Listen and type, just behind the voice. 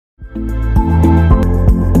అందరికీ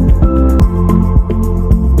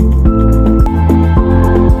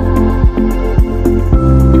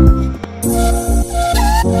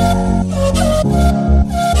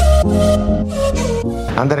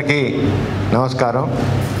నమస్కారం.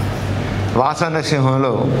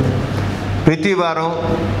 వాసనసింహంలో ప్రతి వారం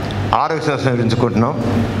ఆరోగ్య శాస్త్రం గురించుకుంటున్నాం.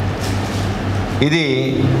 ఇది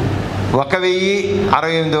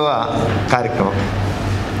 1068వ కార్యక్రమం.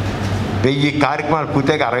 1000 కార్యక్రమాలు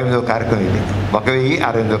పూర్తిగా 68వ కార్యక్రమం. ఇది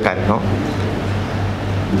 1068వ కార్యక్రమం.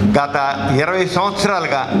 గత 20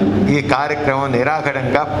 సంవత్సరాలుగా ఈ కార్యక్రమం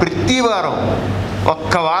నిరాఘంటంగా ప్రతి వారం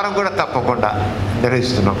ఒక్క వారం కూడా తప్పకుండా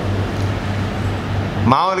నిర్వహిస్తున్నాం.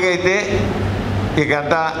 మామూలుగా అయితే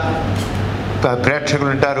ఇకంతా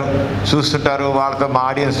ప్రేక్షకులు ఉంటారు, చూస్తుంటారు, వాళ్ళతో మా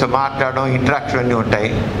ఆడియన్స్తో మాట్లాడడం, ఇంటరాక్షన్ అన్నీ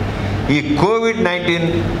ఉంటాయి. ఈ కోవిడ్-19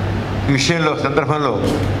 విషయంలో సందర్భంలో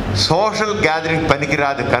సోషల్ గ్యాదరింగ్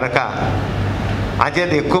పనికిరాదు కనుక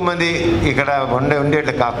అంచేది ఎక్కువ మంది ఇక్కడ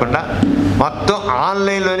ఉండేట్లు కాకుండా మొత్తం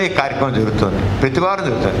ఆన్లైన్లోనే ఈ కార్యక్రమం జరుగుతుంది. ప్రతి వారం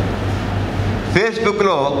జరుగుతుంది.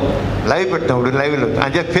 ఫేస్బుక్లో లైవ్ పెట్టినప్పుడు లైవ్లో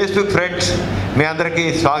అంటే ఫేస్బుక్ ఫ్రెండ్స్ మీ అందరికీ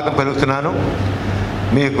స్వాగతం పలుకుతున్నాను.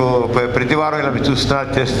 మీకు ప్రతి వారం ఇలా మీరు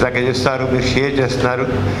చేస్తారు, మీరు షేర్ చేస్తున్నారు.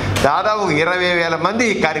 దాదాపు 20,000 మంది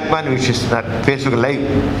ఈ కార్యక్రమాన్ని వీక్షిస్తున్నారు. ఫేస్బుక్ లైవ్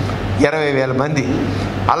 20,000 మంది.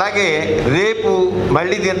 అలాగే రేపు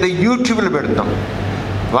మళ్ళీ దీంతో యూట్యూబ్లో పెడతాం.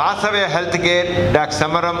 Vasavya health care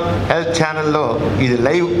SAMARAM health ఛానల్లో ఇది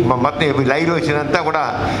లైవ్ మొత్తం లైవ్లో వచ్చినంతా కూడా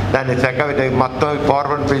దాన్ని చక్కగా మొత్తం పవర్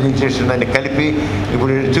ప్రెజెంటేషన్ దాన్ని కలిపి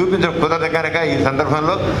ఇప్పుడు చూపించడం కుదరదు కనుక ఈ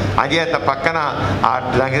సందర్భంలో అంచేత పక్కన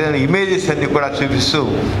దానికి ఇమేజెస్ అన్ని కూడా చూపిస్తూ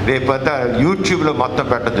రేపంతా యూట్యూబ్లో మొత్తం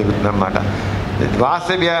పెట్టడం జరుగుతుంది అన్నమాట.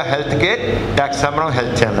 Vasavya health care SAMARAM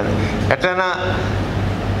health channel ఎట్లయినా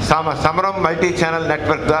SAMARAM మల్టీ ఛానల్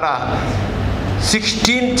నెట్వర్క్ ద్వారా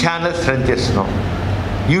 16 ఛానల్స్ రన్ చేస్తున్నాం.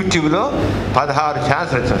 యూట్యూబ్లో 16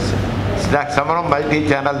 ఛానల్స్ వచ్చేస్తాయి. SAMARAM మల్టీ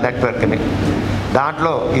ఛానల్ నెట్వర్క్ని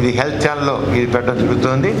దాంట్లో ఇది హెల్త్ ఛానల్లో ఇది పెట్టడం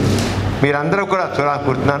జరుగుతుంది. మీరందరూ కూడా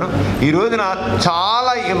చూడాలనుకుంటున్నాను. ఈ రోజున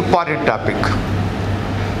చాలా ఇంపార్టెంట్ టాపిక్.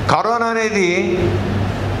 కరోనా అనేది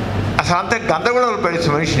అసలు అంత గందరగోళంలో పడేసి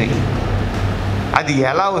మనిషిని. అది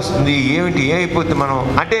ఎలా వస్తుంది, ఏమైపోతుంది, మనం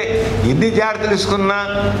అంటే ఎన్ని జాగ్రత్తలు తీసుకున్నా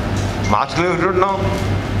మాస్కులు పెట్టుకుంటున్నాం,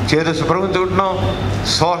 చేతులు శుభ్రం ఉంచుకుంటున్నాం,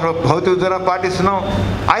 భౌతిక దూరం పాటిస్తున్నాం.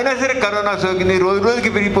 అయినా సరే కరోనా సోకింది, రోజుకి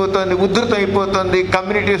పెరిగిపోతుంది, ఉధృతం అయిపోతుంది,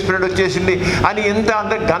 కమ్యూనిటీ స్ప్రెడ్ వచ్చేసింది అని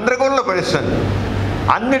అంత గందరగోళంలో పడేస్తుంది.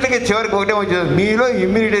 అన్నిటికీ చివరికి ఒకటే వచ్చేది, మీలో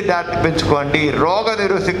ఇమ్యూనిటీ దాటి పెంచుకోండి, రోగ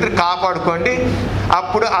నిరోధక శక్తిని కాపాడుకోండి,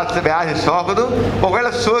 అప్పుడు అసలు వ్యాధి సోకదు.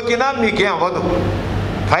 ఒకవేళ సోకినా మీకేం అవ్వదు.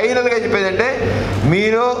 ఫైనల్గా చెప్పేదంటే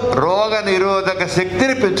మీలో రోగ నిరోధక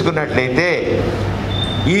శక్తిని పెంచుకున్నట్లయితే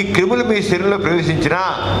ఈ క్రిములు మీ శరీరంలో ప్రవేశించినా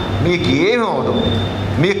మీకు ఏమి అవ్వదు.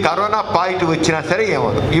 మీకు కరోనా పాజిటివ్ వచ్చినా సరే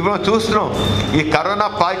ఏమవుదు. ఇప్పుడు మనం చూస్తున్నాం, ఈ కరోనా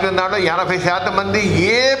పాజిటివ్ దాంట్లో 80% మంది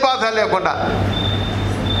ఏ బాధ లేకుండా,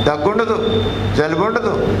 దగ్గుండదు, జలుబు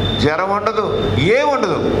ఉండదు, జ్వరం ఉండదు,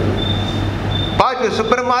 ఏముండదు, పాజిటివ్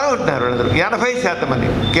శుభ్రమానం ఉంటున్నారు వాళ్ళందరూ. 80% మంది.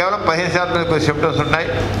 కేవలం 15% మంది సిమ్టమ్స్ ఉన్నాయి.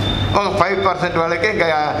 ఒక 5% వాళ్ళకి ఇంకా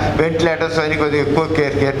వెంటిలేటర్స్ అని కొద్దిగా ఎక్కువ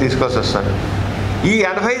కేర్ తీసుకోవాల్సి వస్తుంది. ఈ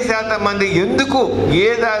 80% మంది ఎందుకు ఏ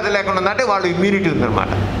దాది లేకుండా ఉందంటే వాళ్ళు ఇమ్యూనిటీ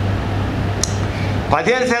ఉందన్నమాట.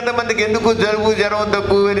 15% మందికి ఎందుకు జలుబు, జ్వరం,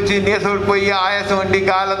 దగ్గు, వెలిచి, నీసపడిపోయి, ఆయాసం వండి,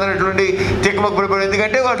 కాళ్ళందరిటువంటి తిక్కమక్కడిపోయి,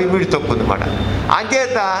 ఎందుకంటే వాళ్ళు ఇమ్యూనిటీ తక్కువ ఉందన్నమాట.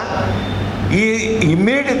 అంచేత ఈ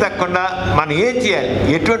ఇమ్యూనిటీ తక్కకుండా మనం ఏం చేయాలి,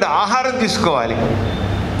 ఎటువంటి ఆహారం తీసుకోవాలి.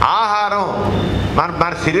 ఆహారం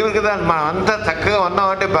మన శరీరం కదా, మనం అంతా చక్కగా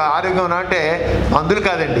ఉన్నామంటే, ఆరోగ్యం ఉన్నామంటే మందులు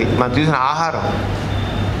కాదండి, మనం చూసిన ఆహారం.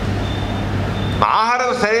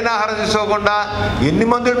 సరైన ఆహారం తీసుకోకుండా ఎన్ని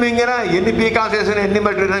మందులు మింగినా, ఎన్ని పీకాల్సి వేసినా, ఎన్ని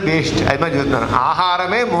మట్టినా వేస్ట్. అది మనం చూస్తున్నాను.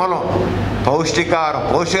 ఆహారమే మూలం.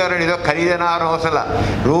 పౌష్టికాహారం ఏదో ఖరీదైన ఆహారం అసలు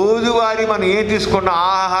రోజువారీ మనం ఏం తీసుకున్న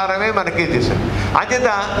ఆహారమే మనకి తీసుకున్నాం. అంచేత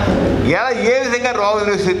ఏ విధంగా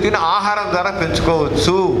రోగనిరోధక శక్తిని ఆహారం ద్వారా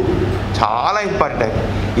పెంచుకోవచ్చు చాలా ఇంపార్టెంట్.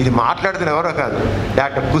 ఇది మాట్లాడుతున్న ఎవరో కాదు,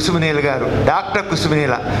 డాక్టర్ కుసుమ నీల గారు. డాక్టర్ కుసుమ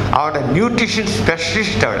నీల ఆవిడ న్యూట్రిషన్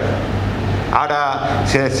స్పెషలిస్ట్. ఆవిడ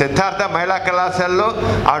సిద్ధార్థ మహిళా కళాశాలలో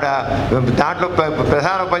ఆవిడ దాంట్లో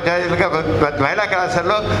ప్రధాన ఉపాధ్యాయులుగా మహిళా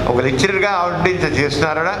కళాశాలలో ఒక లెక్చరర్గా ఆవిడ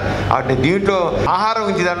చేస్తున్నారు. ఆవిడ దీంట్లో ఆహారం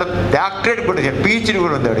గురించి దాంట్లో డాక్టరేట్ కూడా PhD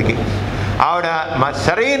కూడా ఉంది ఆవిడకి. ఆవిడ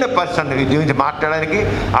సరైన పర్సన్ దీని గురించి మాట్లాడడానికి.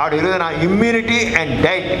 ఆవిడ ఈరోజు నా ఇమ్యూనిటీ అండ్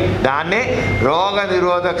డైట్, దాన్నే రోగ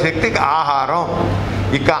నిరోధక శక్తికి ఆహారం.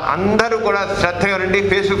 ఇక అందరూ కూడా శ్రద్ధగా వినండి.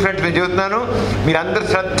 ఫేస్బుక్ ఫ్రెండ్స్ నేను చెబుతున్నాను, మీరు అందరూ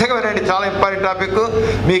శ్రద్ధగా వినండి. చాలా ఇంపార్టెంట్ టాపిక్.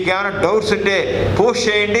 మీకు ఏమైనా డౌట్స్ ఉంటే పోస్ట్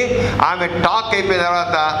చేయండి. ఆమె టాక్ అయిపోయిన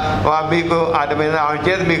తర్వాత మీకు అది మీద ఆమె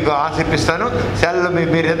చేత మీకు ఆన్సర్ ఇప్పిస్తాను. సెల్లో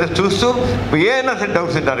మీరు ఎంత చూస్తూ ఏమైనా సరే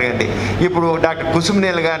డౌట్స్ ఉంటారు కండి. ఇప్పుడు డాక్టర్ కుసుమ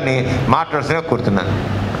నీల గారిని మాట్లాడాల్సిందిగా కోరుతున్నాను.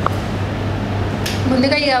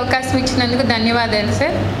 ముందుగా ఈ అవకాశం ఇచ్చినందుకు ధన్యవాదాలు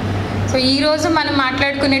సార్. సో ఈరోజు మనం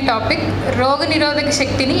మాట్లాడుకునే టాపిక్ రోగనిరోధక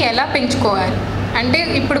శక్తిని ఎలా పెంచుకోవాలి. అంటే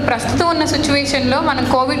ఇప్పుడు ప్రస్తుతం ఉన్న సిచ్యువేషన్లో మనం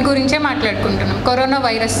కోవిడ్ గురించే మాట్లాడుకుంటున్నాం. కరోనా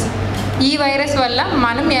వైరస్, ఈ వైరస్ వల్ల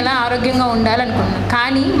మనం ఎలా ఆరోగ్యంగా ఉండాలనుకుంటున్నాం.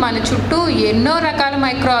 కానీ మన చుట్టూ ఎన్నో రకాల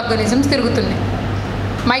మైక్రో ఆర్గానిజమ్స్ తిరుగుతున్నాయి,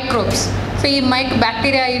 మైక్రోబ్స్. సో ఈ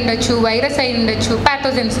బ్యాక్టీరియా అయి ఉండొచ్చు, వైరస్ అయి ఉండొచ్చు,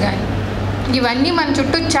 ప్యాథోజన్స్ కానీ, ఇవన్నీ మన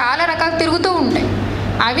చుట్టూ చాలా రకాలు తిరుగుతూ ఉంటాయి.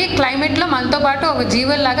 అవి క్లైమేట్లో మనతో పాటు ఒక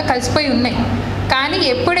జీవుల్లాగా కలిసిపోయి ఉన్నాయి. కానీ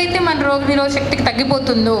ఎప్పుడైతే మన రోగనిరోధక శక్తికి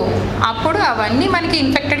తగ్గిపోతుందో అప్పుడు అవన్నీ మనకి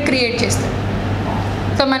ఇన్ఫెక్టెడ్ క్రియేట్ చేస్తాయి.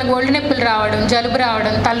 సో మనకు ఒళ్ళు నొప్పులు రావడం, జలుబు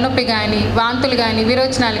రావడం, తలనొప్పి కానీ, వాంతులు కానీ,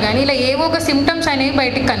 విరోచనాలు కానీ, ఇలా ఏవో ఒక సిమ్టమ్స్ అనేవి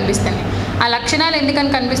బయటికి కనిపిస్తున్నాయి. ఆ లక్షణాలు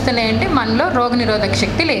ఎందుకని కనిపిస్తున్నాయి అంటే మనలో రోగనిరోధక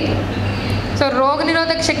శక్తి లేదు. సో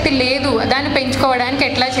రోగనిరోధక శక్తి లేదు, దాన్ని పెంచుకోవడానికి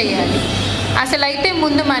ఎట్లా చేయాలి? అసలు అయితే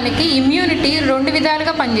ముందు మనకి ఇమ్యూనిటీ 2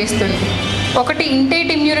 విధాలుగా పనిచేస్తుంది. ఒకటి ఇంటేట్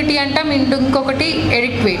ఇమ్యూనిటీ అంటాం, ఇంకొకటి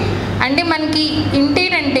ఎడిక్వేట్. అంటే మనకి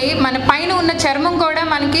ఇంటేట్ అంటే మన పైన ఉన్న చర్మం కూడా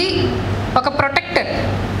మనకి ఒక ప్రొటెక్టర్,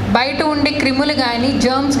 బయట ఉండే క్రిములు కానీ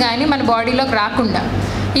జర్మ్స్ కానీ మన బాడీలోకి రాకుండా.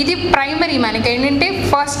 ఇది ప్రైమరీ, మనకి ఏంటంటే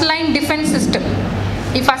ఫస్ట్ లైన్ డిఫెన్స్ సిస్టమ్.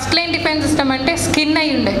 ఈ ఫస్ట్ లైన్ డిఫెన్స్ సిస్టమ్ అంటే స్కిన్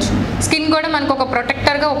అయి ఉండొచ్చు. స్కిన్ కూడా మనకు ఒక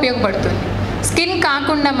ప్రొటెక్టర్గా ఉపయోగపడుతుంది. స్కిన్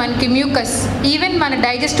కాకుండా మనకి మ్యూకస్, ఈవెన్ మన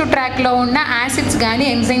డైజెస్టివ్ ట్రాక్లో ఉన్న యాసిడ్స్ కానీ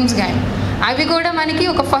ఎంజైమ్స్ కానీ, అవి కూడా మనకి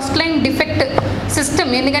ఒక ఫస్ట్ లైన్ డిఫెక్ట్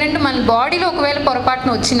సిస్టమ్. ఎందుకంటే మన బాడీలో ఒకవేళ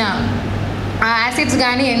పొరపాటున వచ్చిన ఆ యాసిడ్స్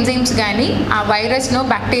కానీ ఎంజైమ్స్ కానీ ఆ వైరస్నో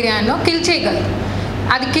బ్యాక్టీరియానో కిల్ చేయగలరు.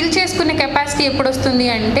 అది కిల్ చేసుకునే కెపాసిటీ ఎప్పుడు వస్తుంది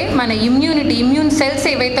అంటే మన ఇమ్యూన్ సెల్స్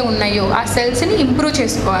ఏవైతే ఉన్నాయో ఆ సెల్స్ని ఇంప్రూవ్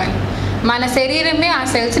చేసుకోవాలి. మన శరీరమే ఆ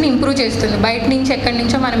సెల్స్ని ఇంప్రూవ్ చేస్తుంది. బయట నుంచి ఎక్కడి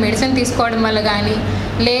నుంచో మన మెడిసిన్ తీసుకోవడం వల్ల కానీ,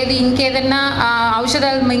 లేదు ఇంకేదన్నా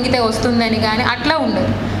ఔషధాలు మింగితే వస్తుందని కానీ అట్లా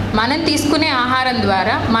ఉండదు. మనం తీసుకునే ఆహారం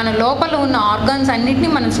ద్వారా మన లోపల ఉన్న ఆర్గాన్స్ అన్నిటినీ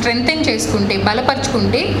మనం స్ట్రెంగ్తెన్ చేసుకుంటే,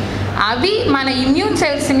 బలపరుచుకుంటే, అవి మన ఇమ్యూన్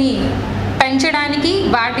సెల్స్ని పెంచడానికి,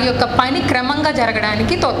 వాటి యొక్క పని క్రమంగా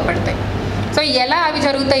జరగడానికి తోడ్పడతాయి. సో ఎలా అవి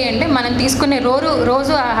జరుగుతాయి అంటే మనం తీసుకునే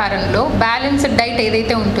రోజు ఆహారంలో బ్యాలెన్స్డ్ డైట్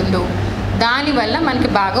ఏదైతే ఉంటుందో దానివల్ల మనకి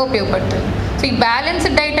బాగా ఉపయోగపడుతుంది. సో ఈ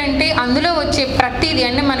బ్యాలెన్స్డ్ డైట్ అంటే అందులో వచ్చే ప్రతిదీ,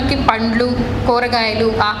 అంటే మనకి పండ్లు, కూరగాయలు,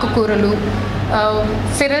 ఆకుకూరలు,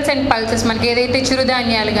 సిరల్స్ అండ్ పల్సెస్, మనకి ఏదైతే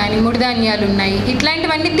చిరుధాన్యాలు కానీ ముడిధాన్యాలు ఉన్నాయి,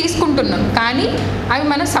 ఇట్లాంటివన్నీ తీసుకుంటున్నాం. కానీ అవి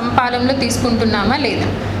మనం సమపాలంలో తీసుకుంటున్నామా లేదా?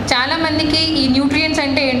 చాలామందికి ఈ న్యూట్రియంట్స్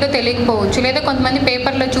అంటే ఏంటో తెలియకపోవచ్చు, లేదా కొంతమంది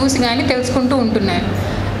పేపర్లో చూసి కానీ తెలుసుకుంటూ ఉంటున్నారు.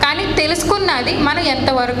 కానీ తెలుసుకున్నది మనం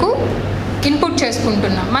ఎంతవరకు ఇన్పుట్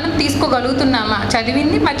చేసుకుంటున్నాం, మనం తీసుకోగలుగుతున్నామా?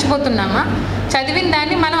 చదివింది మర్చిపోతున్నామా? చదివిన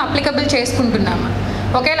దాన్ని మనం అప్లికబుల్ చేసుకుంటున్నామా?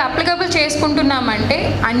 ఒకవేళ అప్లికబుల్ చేసుకుంటున్నామంటే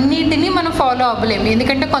అన్నిటినీ మనం ఫాలో అవ్వలేము.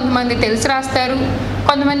 ఎందుకంటే కొంతమంది తెలిసి రాస్తారు,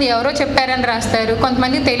 కొంతమంది ఎవరో చెప్పారని రాస్తారు,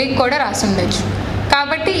 కొంతమంది తెలియక కూడా రాసి ఉండొచ్చు.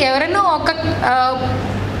 కాబట్టి ఎవరైనా ఒక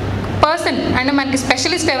పర్సన్, అంటే మనకి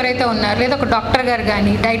స్పెషలిస్ట్ ఎవరైతే ఉన్నారో, లేదా ఒక డాక్టర్ గారు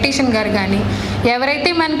కానీ, డైటీషియన్ గారు కానీ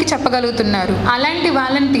ఎవరైతే మనకి చెప్పగలుగుతున్నారు, అలాంటి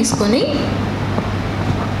వాళ్ళని తీసుకొని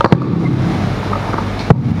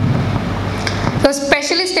సో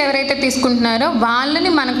స్పెషలిస్ట్ ఎవరైతే తీసుకుంటున్నారో వాళ్ళని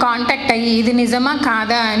మనం కాంటాక్ట్ అయ్యి ఇది నిజమా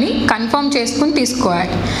కాదా అని కన్ఫర్మ్ చేసుకుని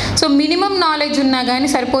తీసుకోవాలి. సో మినిమం నాలెడ్జ్ ఉన్నా కానీ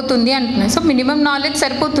సరిపోతుంది అంటున్నాను. సో మినిమం నాలెడ్జ్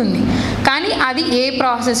సరిపోతుంది, కానీ అది ఏ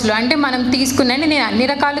ప్రాసెస్లో అంటే మనం తీసుకున్నాను, నేను అన్ని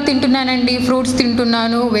రకాలు తింటున్నానండి, ఫ్రూట్స్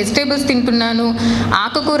తింటున్నాను, వెజిటేబుల్స్ తింటున్నాను,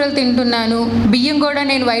 ఆకుకూరలు తింటున్నాను, బియ్యం కూడా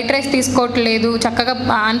నేను వైట్ రైస్ తీసుకోవట్లేదు, చక్కగా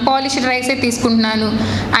అన్పాలిష్డ్ రైసే తీసుకుంటున్నాను,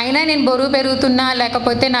 అయినా నేను బరువు పెరుగుతున్నా,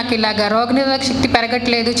 లేకపోతే నాకు ఇలాగ రోగనిరోధక శక్తి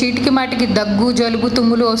పెరగట్లేదు, చీటికి మాటికి దగ్గు, జలుబు,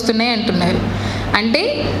 తుమ్ములు వస్తున్నాయి అంటున్నారు. అంటే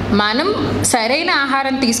మనం సరైన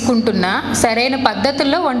ఆహారం తీసుకుంటున్నా సరైన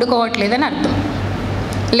పద్ధతుల్లో వండుకోవట్లేదని అర్థం.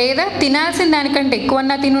 లేదా తినాల్సిన దానికంటే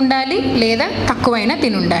ఎక్కువన్నా తినుండాలి, లేదా తక్కువైనా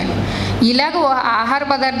తినుండాలి. ఇలాగ ఆహార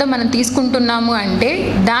పదార్థం మనం తీసుకుంటున్నాము అంటే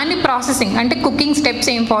దాన్ని ప్రాసెసింగ్ అంటే కుకింగ్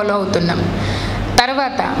స్టెప్స్ ఏం ఫాలో అవుతున్నాం,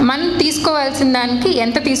 తర్వాత మనం తీసుకోవాల్సిన దానికి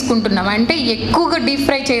ఎంత తీసుకుంటున్నాం, అంటే ఎక్కువగా డీప్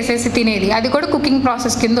ఫ్రై చేసేసి తినేది అది కూడా కుకింగ్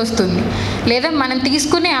ప్రాసెస్ కింద వస్తుంది. లేదా మనం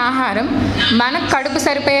తీసుకునే ఆహారం మనకు కడుపు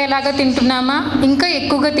సరిపోయేలాగా తింటున్నామా, ఇంకా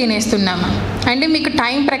ఎక్కువగా తినేస్తున్నామా, అంటే మీకు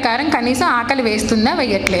టైం ప్రకారం కనీసం ఆకలి వేస్తుందా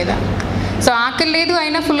వేయట్లేదా. సో ఆకలి లేదు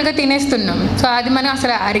అయినా ఫుల్గా తినేస్తున్నాం, సో అది మనం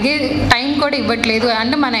అసలు అరిగే టైం కూడా ఇవ్వట్లేదు,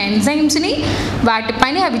 అంటే మన ఎంజైమ్స్ని వాటి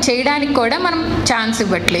పని అవి చేయడానికి కూడా మనం ఛాన్స్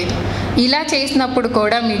ఇవ్వట్లేదు. ఇలా చేసినప్పుడు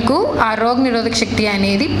కూడా మీకు ఆ రోగనిరోధక శక్తి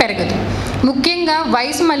అనేది పెరగదు. ముఖ్యంగా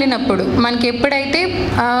వయసు మళ్ళినప్పుడు మనకి ఎప్పుడైతే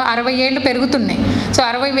 60 ఏళ్ళు పెరుగుతున్నాయి, సో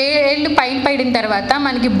 60 ఏళ్ళు పైన పడిన తర్వాత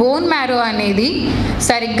మనకి బోన్ మ్యారో అనేది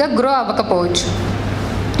సరిగ్గా గ్రో అవ్వకపోవచ్చు,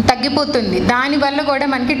 తగ్గిపోతుంది. దానివల్ల కూడా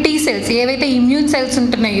మనకి టీ సెల్స్ ఏవైతే ఇమ్యూన్ సెల్స్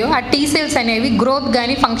ఉంటున్నాయో ఆ టీ సెల్స్ అనేవి గ్రోత్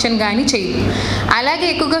కానీ ఫంక్షన్ కానీ చేయవు. అలాగే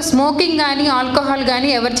ఎక్కువగా స్మోకింగ్ కానీ ఆల్కహాల్ కానీ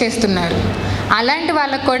ఎవరు చేస్తున్నారు, అలాంటి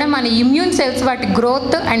వాళ్ళకు కూడా మన ఇమ్యూన్ సెల్స్ వాటి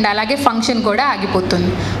గ్రోత్ అండ్ అలాగే ఫంక్షన్ కూడా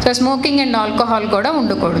ఆగిపోతుంది. సో స్మోకింగ్ అండ్ ఆల్కహాల్ కూడా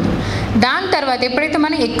ఉండకూడదు. దాని తర్వాత ఎప్పుడైతే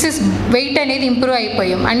మనం ఎక్సెస్ వెయిట్ అనేది ఇంప్రూవ్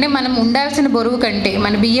అయిపోయాం, అంటే మనం ఉండాల్సిన బరువు కంటే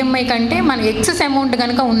మన BMI కంటే మనం ఎక్సెస్ అమౌంట్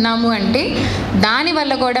కనుక ఉన్నాము అంటే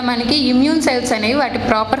దానివల్ల కూడా మనకి ఇమ్యూన్ సెల్స్ అనేవి వాటి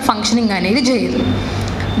ప్రాపర్ ఫంక్షనింగ్ అనేది చేయదు.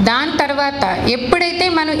 దాని తర్వాత ఎప్పుడైతే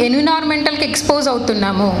మనం ఎన్విరాన్మెంటల్కి ఎక్స్పోజ్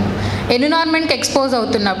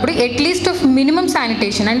అవుతున్నప్పుడు అట్లీస్ట్ మినిమం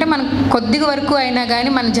శానిటేషన్, అంటే మనం కొద్దిగా వరకు అయినా కానీ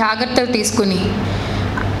మన జాగ్రత్తలు తీసుకుని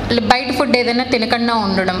బయట ఫుడ్ ఏదైనా తినకుండా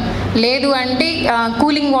ఉండడం, లేదు అంటే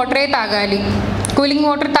కూలింగ్ వాటరే తాగాలి. కూలింగ్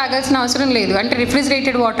వాటర్ తాగాల్సిన అవసరం లేదు, అంటే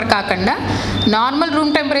రిఫ్రిజిరేటెడ్ వాటర్ కాకుండా నార్మల్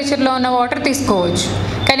రూమ్ టెంపరేచర్లో ఉన్న వాటర్ తీసుకోవచ్చు.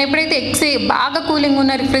 కానీ ఎప్పుడైతే బాగా కూలింగ్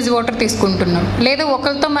ఉన్న రిఫ్రిజ్ వాటర్ తీసుకుంటున్నాం, లేదా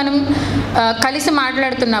ఒకరితో మనం కలిసి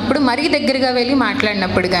మాట్లాడుతున్నప్పుడు మరీ దగ్గరగా వెళ్ళి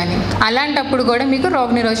మాట్లాడినప్పుడు కానీ అలాంటప్పుడు కూడా మీకు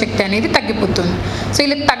రోగనిరోధక శక్తి అనేది తగ్గిపోతుంది. సో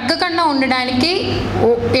ఇలా తగ్గకుండా ఉండడానికి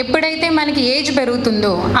ఎప్పుడైతే మనకి ఏజ్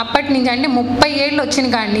పెరుగుతుందో అప్పటి నుంచి, అంటే 30 ఏళ్ళు వచ్చిన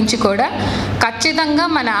కాడి నుంచి కూడా ఖచ్చితంగా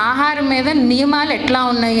మన ఆహారం మీద నియమాలు ఎట్లా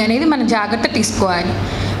ఉన్నాయి అనేది మనం జాగ్రత్త తీసుకోవాలి.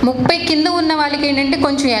 30 కింద ఉన్న వాళ్ళకి ఏంటంటే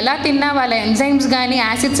కొంచెం ఎలా తిన్నా వాళ్ళ ఎంజైమ్స్ కానీ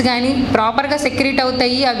యాసిడ్స్ కానీ ప్రాపర్గా సెక్రీట్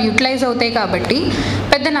అవుతాయి, అవి యూటిలైజ్ అవుతాయి కాబట్టి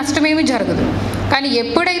పెద్ద నష్టమేమీ జరగదు. కానీ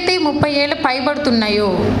ఎప్పుడైతే 30 ఏళ్ళు పైబడుతున్నాయో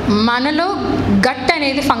మనలో గట్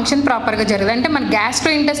అనేది ఫంక్షన్ ప్రాపర్గా జరగదు. అంటే మన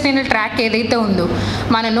గ్యాస్ట్రో ఇంటెస్టైనల్ ట్రాక్ ఏదైతే ఉందో,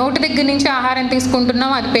 మన నోటి దగ్గర నుంచి ఆహారం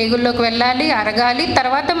తీసుకుంటున్నాం, అది పేగుల్లోకి వెళ్ళాలి, అరగాలి,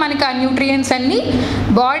 తర్వాత మనకి ఆ న్యూట్రియంట్స్ అన్నీ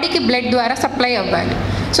బాడీకి బ్లడ్ ద్వారా సప్లై అవ్వాలి.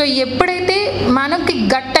 సో ఎప్పుడైతే మనకి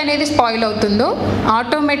గట్ అనేది స్పాయిల్ అవుతుందో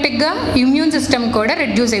ఆటోమేటిక్గా ఇమ్యూన్ సిస్టమ్ కూడా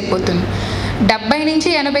రెడ్యూస్ అయిపోతుంది. 70 నుంచి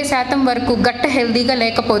 80% వరకు గట్ హెల్దీగా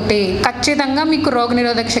లేకపోతే ఖచ్చితంగా మీకు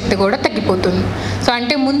రోగనిరోధక శక్తి కూడా తగ్గిపోతుంది. సో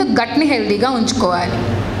అంటే ముందు గట్ని హెల్దీగా ఉంచుకోవాలి.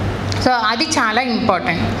 సో అది చాలా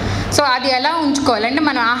ఇంపార్టెంట్. సో అది ఎలా ఉంచుకోవాలంటే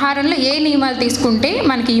మనం ఆహారంలో ఏ నియమాలు తీసుకుంటే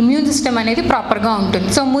మనకి ఇమ్యూన్ సిస్టమ్ అనేది ప్రాపర్గా ఉంటుంది.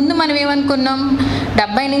 సో ముందు మనం ఏమనుకున్నాం,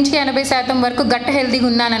 70 నుంచి 80% వరకు గట్ హెల్దీగా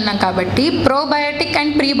ఉన్నానన్నాం కాబట్టి ప్రోబయోటిక్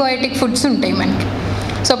అండ్ ప్రీబయోటిక్ ఫుడ్స్ ఉంటాయి మనకి.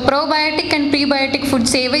 So probiotic and prebiotic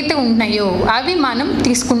foods ఏవైతే ఉన్నాయో అవి మనం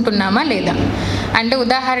తీసుకుంటున్నామా లేదా, అంటే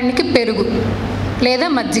ఉదాహరణకి పెరుగు లేదా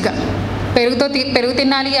మజ్జిగ. పెరుగు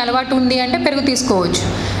తినాలి అలవాటు ఉంది అంటే పెరుగు తీసుకోవచ్చు,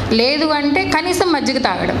 లేదు అంటే కనీసం మజ్జిగ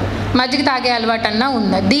తాగే అలవాటు అన్నా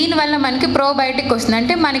ఉందా. దీనివల్ల మనకి ప్రోబయోటిక్ వస్తుంది,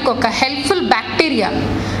 అంటే మనకి ఒక హెల్ప్ఫుల్ బ్యాక్టీరియా,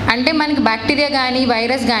 అంటే మనకి బ్యాక్టీరియా కానీ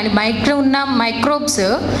వైరస్ కానీ మైక్రోబ్స్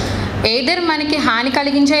ఏదర్ మనకి హాని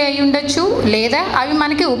కలిగించే అయి ఉండొచ్చు, లేదా అవి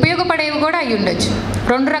మనకి ఉపయోగపడేవి కూడా అయి ఉండొచ్చు.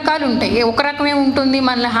 2 రకాలు ఉంటాయి. ఒక రకమే ఉంటుంది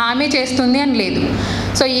మనల్ని హామీ చేస్తుంది అని లేదు.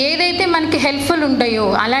 సో ఏదైతే మనకి హెల్ప్ఫుల్ ఉంటాయో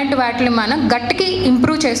అలాంటి వాటిని మనం గట్టికి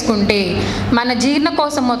ఇంప్రూవ్ చేసుకుంటే మన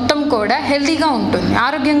జీర్ణకోశం మొత్తం కూడా హెల్తీగా ఉంటుంది,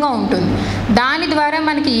 ఆరోగ్యంగా ఉంటుంది. దాని ద్వారా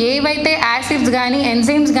మనకి ఏవైతే యాసిడ్స్ కానీ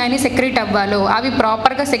ఎంజైమ్స్ కానీ సెక్రీట్ అవ్వాలో అవి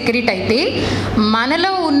ప్రాపర్గా సెక్రీట్ అయితే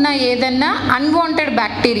మనలో ఉన్న ఏదన్నా అన్వాంటెడ్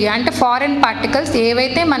బ్యాక్టీరియా, అంటే ఫారెన్ పార్టికల్స్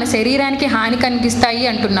ఏవైతే మన శరీరానికి హాని కలిగిస్తాయి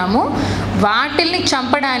అంటున్నామో వాటిల్ని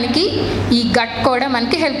చంపడానికి ఈ గట్ కూడా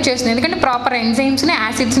మనకి హెల్ప్ చేస్తుంది, ఎందుకంటే ప్రాపర్ ఎంజైమ్స్ని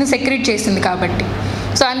యాసిడ్స్ని సెక్రీట్ చేసింది కాబట్టి.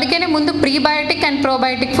 సో అందుకనే ముందు ప్రీబయోటిక్ అండ్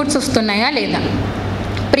ప్రోబయోటిక్ ఫుడ్స్ వస్తున్నాయా లేదా.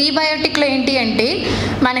 ప్రీబయోటిక్లో ఏంటి అంటే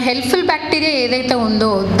మన హెల్ప్ఫుల్ బ్యాక్టీరియా ఏదైతే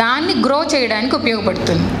ఉందో దాన్ని గ్రో చేయడానికి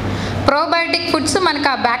ఉపయోగపడుతుంది. ప్రోబయోటిక్ ఫుడ్స్ మనకు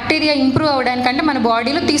ఆ బ్యాక్టీరియా ఇంప్రూవ్ అవ్వడానికి, అంటే మన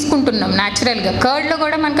బాడీలో తీసుకుంటున్నాం న్యాచురల్గా. కర్డ్లో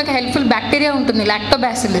కూడా మనకు ఒక హెల్ప్ఫుల్ బ్యాక్టీరియా ఉంటుంది,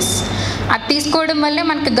 లాక్టోబాసిల్లస్. అది తీసుకోవడం వల్లే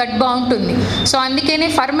మనకి గట్ బాగుంటుంది. సో అందుకనే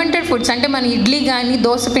ఫర్మెంటెడ్ ఫుడ్స్, అంటే మన ఇడ్లీ కానీ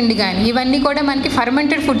దోసపిండి కానీ ఇవన్నీ కూడా మనకి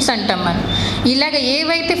ఫర్మెంటెడ్ ఫుడ్స్ అంటాం మనం. ఇలాగ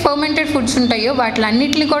ఏవైతే ఫర్మెంటెడ్ ఫుడ్స్ ఉంటాయో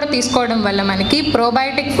వాటిలన్నిటిని కూడా తీసుకోవడం వల్ల మనకి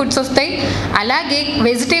ప్రోబయోటిక్ ఫుడ్స్ వస్తాయి. అలాగే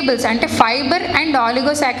వెజిటేబుల్స్, అంటే ఫైబర్ అండ్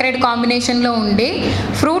ఆలిగోసాకరైడ్ కాంబినేషన్లో ఉండే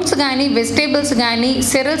ఫ్రూట్స్ కానీ వెజిటేబుల్స్ కానీ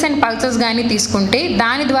సెరల్స్ అండ్ పల్సెస్ కానీ తీసుకుంటే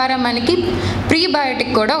దాని ద్వారా మనకి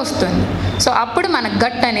ప్రీబయోటిక్ కూడా వస్తుంది. సో అప్పుడు మన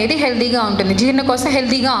గట్ అనేది హెల్తీగా ఉంటుంది, జీర్ణకోశ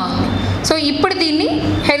హెల్తీగా ఉంది. సో ఇప్పుడు దీన్ని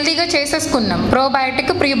హెల్తీగా చేసేసుకున్నాం,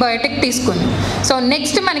 ప్రోబయోటిక్ ప్రీబయోటిక్ తీసుకున్నాం. సో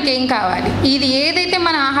నెక్స్ట్ మనకి ఏం కావాలి, ఇది ఏదైతే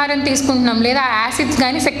మన ఆహారం తీసుకుంటున్నాం లేదా యాసిడ్స్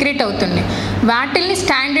కానీ సెక్రీట్ అవుతుంది వాటిల్ని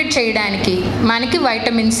స్టాండర్డ్ చేయడానికి మనకి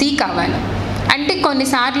వైటమిన్ సి కావాలి. అంటే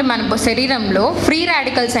కొన్నిసార్లు మన శరీరంలో ఫ్రీ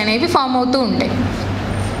రాడికల్స్ అనేవి ఫామ్ అవుతూ ఉంటాయి.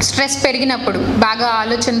 స్ట్రెస్ పెరిగినప్పుడు, బాగా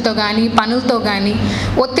ఆలోచనతో కానీ పనులతో కానీ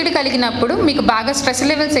ఒత్తిడి కలిగినప్పుడు మీకు బాగా స్ట్రెస్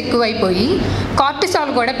లెవెల్స్ ఎక్కువైపోయి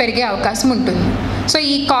కార్టిసాల్ కూడా పెరిగే అవకాశం ఉంటుంది. సో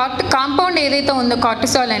ఈ కాంపౌండ్ ఏదైతే ఉందో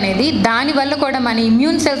కార్టిసాల్ అనేది దానివల్ల కూడా మన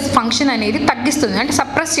ఇమ్యూన్ సెల్స్ ఫంక్షన్ అనేది తగ్గిస్తుంది, అంటే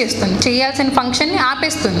సప్రెస్ చేస్తుంది, చేయాల్సిన ఫంక్షన్ని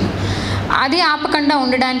ఆపేస్తుంది. అది ఆపకుండా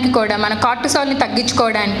ఉండడానికి కూడా మన కార్టిసాల్ని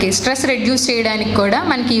తగ్గించుకోవడానికి, స్ట్రెస్ రెడ్యూస్ చేయడానికి కూడా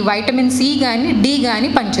మనకి వైటమిన్ సి కానీ డి కానీ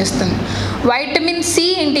పనిచేస్తుంది. వైటమిన్ సి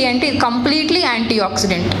ఏంటి అంటే ఇది కంప్లీట్లీ యాంటీ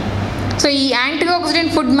ఆక్సిడెంట్. సో ఈ యాంటీ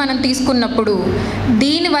ఆక్సిడెంట్ ఫుడ్ మనం తీసుకున్నప్పుడు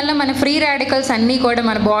దీనివల్ల మన ఫ్రీ రాడికల్స్ అన్నీ కూడా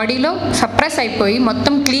మన బాడీలో సప్రెస్ అయిపోయి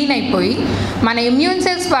మొత్తం క్లీన్ అయిపోయి మన ఇమ్యూన్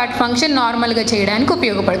సెల్స్ వాటి ఫంక్షన్ నార్మల్గా చేయడానికి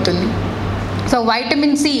ఉపయోగపడుతుంది. సో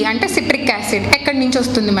వైటమిన్ సి అంటే సిట్రిక్ యాసిడ్ ఎక్కడి నుంచి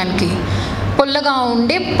వస్తుంది మనకి? పుల్లగా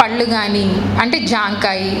ఉండే పళ్ళు కానీ, అంటే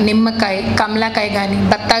జాంకాయ, నిమ్మకాయ, కమలాకాయ కానీ,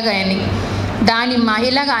 బత్తాకాయ అని, దానిమ్మ,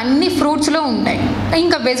 ఇలాగ అన్ని ఫ్రూట్స్లో ఉంటాయి.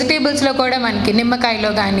 ఇంకా వెజిటేబుల్స్లో కూడా మనకి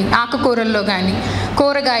నిమ్మకాయలో కానీ, ఆకుకూరల్లో కానీ,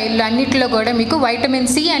 కూరగాయల్లో అన్నిటిలో కూడా మీకు వైటమిన్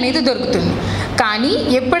సి అనేది దొరుకుతుంది. కానీ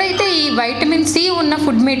ఎప్పుడైతే ఈ వైటమిన్ సి ఉన్న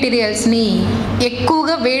ఫుడ్ మెటీరియల్స్ని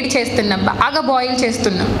ఎక్కువగా వేడి చేస్తున్నాం, బాగా బాయిల్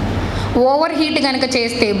చేస్తున్నాం, ఓవర్ హీట్ కనుక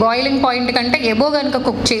చేస్తే, బాయిలింగ్ పాయింట్ కంటే ఎబో కనుక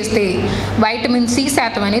కుక్ చేస్తే వైటమిన్ సి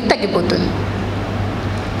శాతం అనేది తగ్గిపోతుంది.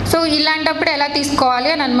 సో ఇలాంటప్పుడు ఎలా తీసుకోవాలి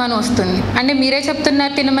అని అనుమానం వస్తుంది. అంటే మీరే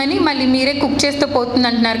చెప్తున్నారు తినమని, మళ్ళీ మీరే కుక్ చేస్తూ పోతుంది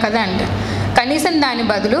అంటున్నారు కదా అంటే, కనీసం దాని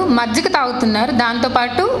బదులు మజ్జిగ తాగుతున్నారు,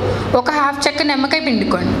 దాంతోపాటు ఒక హాఫ్ చెక్క నిమ్మకాయ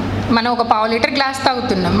పిండుకోండి. మనం ఒక పావు లీటర్ గ్లాస్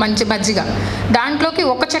తాగుతున్నాం మంచి మజ్జిగ, దాంట్లోకి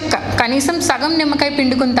ఒక చెక్క కనీసం సగం నిమ్మకాయ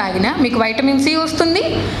పిండుకుని తాగినా మీకు వైటమిన్ సి వస్తుంది,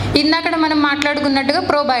 ఇందాక మనం మాట్లాడుకున్నట్టుగా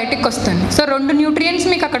ప్రోబయోటిక్ వస్తుంది. సో 2 న్యూట్రియంట్స్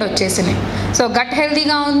మీకు అక్కడ వచ్చేసినాయి. సో గట్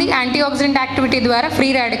హెల్తీగా ఉంది, యాంటీ ఆక్సిడెంట్ యాక్టివిటీ ద్వారా ఫ్రీ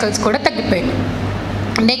రాడికల్స్ కూడా తగ్గిపోయినాయి.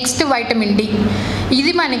 నెక్స్ట్ వైటమిన్ డి,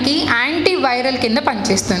 ఇది మనకి యాంటీ వైరల్ కింద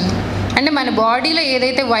పనిచేస్తుంది. అంటే మన బాడీలో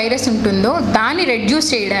ఏదైతే వైరస్ ఉంటుందో దాన్ని రెడ్యూస్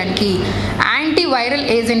చేయడానికి యాంటీ వైరల్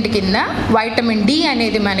ఏజెంట్ కింద వైటమిన్ డి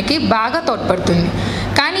అనేది మనకి బాగా తోడ్పడుతుంది.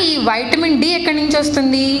 కానీ ఈ వైటమిన్ డి ఎక్కడి నుంచి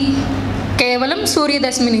వస్తుంది? కేవలం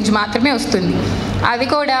సూర్యరశ్మి నుంచి మాత్రమే వస్తుంది. అది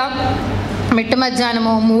కూడా మిట్ట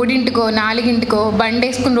మధ్యాహ్నమో 3ంటికో 4ంటికో బండి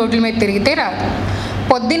వేసుకుని రోడ్ల మీద తిరిగితే రాదు.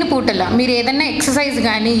 పొద్దున పూటల మీరు ఏదైనా ఎక్సర్సైజ్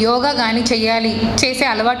కానీ యోగా కానీ చేసే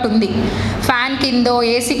అలవాటు ఉంది, ఫ్యాన్ కిందో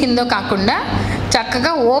ఏసీ కిందో కాకుండా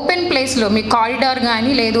చక్కగా ఓపెన్ ప్లేస్లో మీ కారిడార్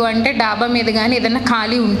కానీ లేదు అంటే డాబా మీద కానీ ఏదైనా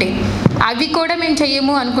ఖాళీ ఉంటే, అవి కూడా మేము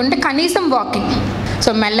చెయ్యము అనుకుంటే కనీసం వాకింగ్,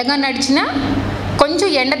 సో మెల్లగా నడిచినా కొంచెం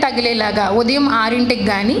ఎండ తగిలేలాగా ఉదయం 6ంటికి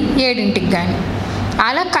కానీ 7ంటికి కానీ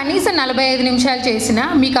అలా కనీసం 45 నిమిషాలు చేసినా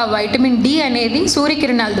మీకు ఆ వైటమిన్ డి అనేది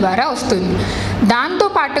సూర్యకిరణాల ద్వారా వస్తుంది.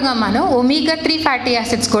 దాంతోపాటుగా మనం ఒమేగా 3 ఫ్యాటీ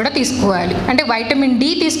యాసిడ్స్ కూడా తీసుకోవాలి. అంటే వైటమిన్ డి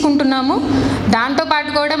తీసుకుంటున్నాము,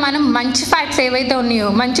 దాంతోపాటు కూడా మనం మంచి ఫ్యాట్స్ ఏవైతే ఉన్నాయో,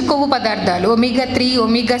 మంచి కొవ్వు పదార్థాలు ఒమేగా 3,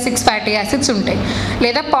 ఒమేగా 6 ఫ్యాటీ యాసిడ్స్ ఉంటాయి,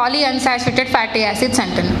 లేదా పాలీ అన్సాచురేటెడ్ ఫ్యాటీ యాసిడ్స్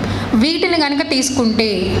అంటున్నాం. వీటిని కనుక తీసుకుంటే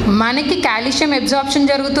మనకి కాల్షియం అబ్జార్ప్షన్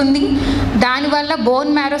జరుగుతుంది, దానివల్ల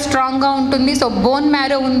బోన్ మ్యారో స్ట్రాంగ్గా ఉంటుంది. సో బోన్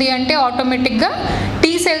మ్యారో ఉంది అంటే ఆటోమేటిక్గా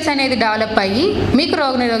టీ సెల్స్ అనేది డెవలప్ అయ్యి మీకు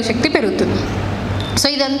రోగనిరోధక శక్తి పెరుగుతుంది. సో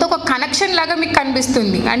ఇదంతా ఒక కనెక్షన్ లాగా మీకు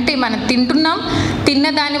కనిపిస్తుంది. అంటే మనం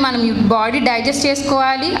తిన్నదాన్ని మనం బాడీ డైజెస్ట్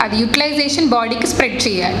చేసుకోవాలి, అది యూటిలైజేషన్ బాడీకి స్ప్రెడ్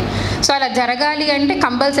చేయాలి. సో అలా జరగాలి అంటే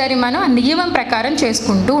కంపల్సరీ మనం ఆ నియమం ప్రకారం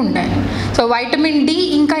చేసుకుంటూ ఉండాలి. సో వైటమిన్ డి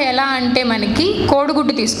ఇంకా ఎలా అంటే మనకి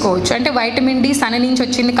కోడిగుడ్డు తీసుకోవచ్చు. అంటే వైటమిన్ డి సన నుంచి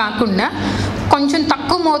వచ్చింది కాకుండా కొంచెం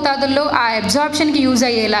తక్కువ మోతాదుల్లో ఆ అబ్జార్ప్షన్కి యూజ్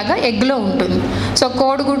అయ్యేలాగా ఎగ్లో ఉంటుంది. సో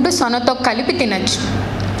కోడిగుడ్డు సొనతో కలిపి తినచ్చు.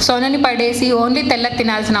 సొనని పడేసి ఓన్లీ తెల్ల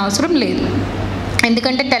తినాల్సిన అవసరం లేదు,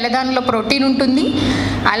 ఎందుకంటే తెల్లదానిలో ప్రోటీన్ ఉంటుంది,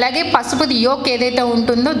 అలాగే పసుపుది యోక్ ఏదైతే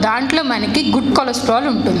ఉంటుందో దాంట్లో మనకి గుడ్ కొలెస్ట్రాల్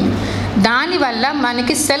ఉంటుంది, దానివల్ల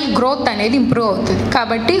మనకి సెల్ గ్రోత్ అనేది ఇంప్రూవ్ అవుతుంది.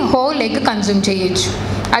 కాబట్టి హోల్ ఎగ్ కన్జ్యూమ్ చేయొచ్చు,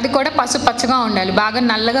 అది కూడా పసుపచ్చగా ఉండాలి, బాగా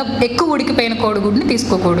నల్లగా ఎక్కువ ఉడికిపోయిన కోడిగుడ్డుని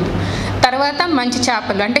తీసుకోకూడదు. తర్వాత మంచి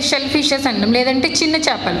చేపలు అంటే షెల్ ఫిషెస్ అంటాం, లేదంటే చిన్న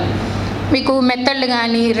చేపలు, మీకు మెత్తళ్ళు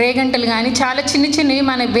కానీ రేగంటలు కానీ చాలా చిన్నవి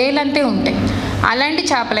మన వేలంతే ఉంటాయి, అలాంటి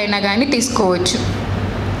చేపలైనా కానీ తీసుకోవచ్చు.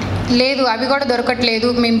 లేదు అవి కూడా దొరకట్లేదు,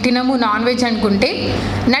 మేము తినము నాన్ వెజ్ అనుకుంటే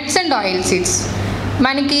నట్స్ అండ్ ఆయిల్ సీడ్స్,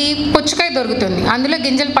 మనకి పుచ్చకాయ దొరుకుతుంది, అందులో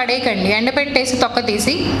గింజలు పడేయకండి, ఎండపెట్టేసి తొక్క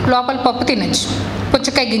తీసి లోపల పప్పు తినచ్చు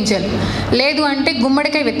పుచ్చకాయ గింజలు. లేదు అంటే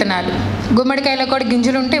గుమ్మడికాయ విత్తనాలు, గుమ్మడికాయలో కూడా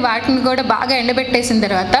గింజలు ఉంటే వాటిని కూడా బాగా ఎండబెట్టేసిన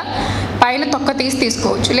తర్వాత పైన తొక్క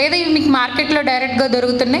తీసుకోవచ్చు. లేదా ఇవి మీకు మార్కెట్లో డైరెక్ట్గా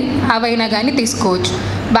దొరుకుతున్నాయి, అవైనా కానీ తీసుకోవచ్చు.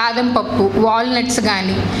 బాదం పప్పు, వాల్నట్స్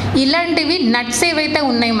కానీ ఇలాంటివి నట్స్ ఏవైతే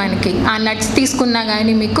ఉన్నాయి మనకి, ఆ నట్స్ తీసుకున్నా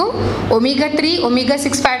కానీ మీకు ఒమేగా 3, ఒమేగా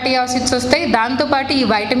 6 ఫ్యాటీ యాసిడ్స్ వస్తాయి, దాంతోపాటు ఈ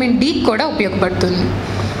వైటమిన్ డి కూడా ఉపయోగపడుతుంది.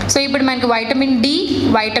 సో ఇప్పుడు మనకి vitamin D,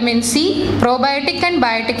 vitamin C, probiotic and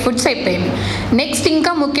Biotique foods అయిపోయింది. నెక్స్ట్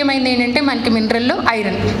ఇంకా ముఖ్యమైనది ఏంటంటే మనకి మినరల్లో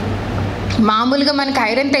ఐరన్. మామూలుగా మనకి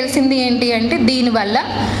ఐరన్ తెలిసింది ఏంటి అంటే దీనివల్ల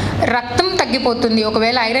రక్తం తగ్గిపోతుంది.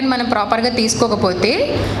 ఒకవేళ ఐరన్ మనం ప్రాపర్గా తీసుకోకపోతే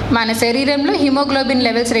మన శరీరంలో హిమోగ్లోబిన్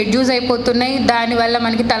లెవెల్స్ రెడ్యూస్ అయిపోతున్నాయి, దానివల్ల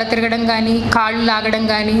మనకి తల తిరగడం కానీ, కాళ్ళు లాగడం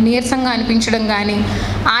కానీ, నీరసంగా అనిపించడం కానీ,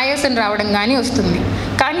 ఆయాసం రావడం కానీ వస్తుంది.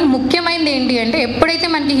 కానీ ముఖ్యమైనది ఏంటి అంటే ఎప్పుడైతే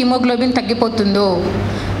మనకి హిమోగ్లోబిన్ తగ్గిపోతుందో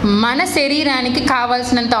మన శరీరానికి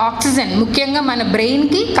కావాల్సినంత ఆక్సిజన్, ముఖ్యంగా మన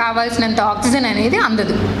బ్రెయిన్కి కావాల్సినంత ఆక్సిజన్ అనేది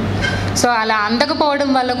అందదు. సో అలా అందకపోవడం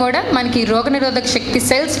వల్ల కూడా మనకి రోగనిరోధక శక్తి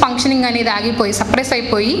సెల్స్ ఫంక్షనింగ్ అనేది ఆగిపోయి సప్రెస్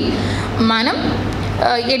అయిపోయి మనం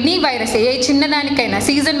ఎనీ వైరస్ ఏ చిన్నదానికైనా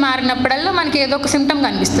సీజన్ మారినప్పుడల్లా మనకి ఏదో ఒక సిమ్టమ్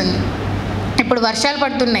కనిపిస్తుంది. ఇప్పుడు వర్షాలు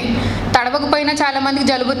పడుతున్నాయి, తడవకపోయినా చాలామందికి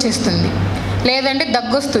జలుబు వచ్చేస్తుంది, లేదంటే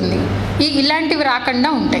దగ్గు వస్తుంది. ఇలాంటివి రాకుండా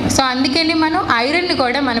ఉంటాయి. సో అందుకని మనం ఐరన్ని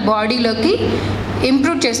కూడా మన బాడీలోకి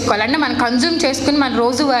ఇంప్రూవ్ చేసుకోవాలి, అంటే మనం కన్జ్యూమ్ చేసుకుని మన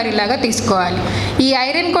రోజువారీలాగా తీసుకోవాలి. ఈ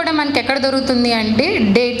ఐరన్ కూడా మనకి ఎక్కడ దొరుకుతుంది అంటే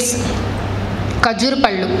డేట్స్, ఖర్జూర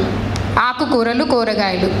పళ్ళు, ఆకుకూరలు,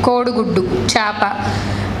 కూరగాయలు, కోడిగుడ్డు, చేప,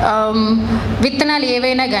 విత్తనాలు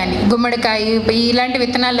ఏవైనా కానీ, గుమ్మడికాయ, ఇలాంటి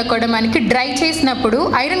విత్తనాల్లో కూడా మనకి డ్రై చేసినప్పుడు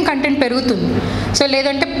ఐరన్ కంటెంట్ పెరుగుతుంది. సో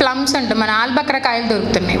లేదంటే ప్లమ్స్ అంటే మన ఆల్బక్రా కాయలు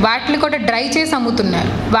దొరుకుతున్నాయి, వాటిని కూడా డ్రై చేసి అమ్ముతున్నారు,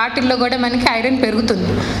 వాటిల్లో కూడా మనకి ఐరన్ పెరుగుతుంది.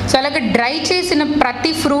 సో అలాగే డ్రై చేసిన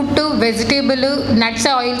ప్రతి ఫ్రూట్, వెజిటేబుల్, నట్స్,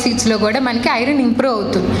 ఆయిల్ సీడ్స్లో కూడా మనకి ఐరన్ ఇంప్రూవ్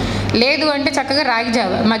అవుతుంది. లేదు అంటే చక్కగా రాగి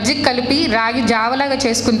జావ, మజ్జిగ కలిపి రాగి జావలాగా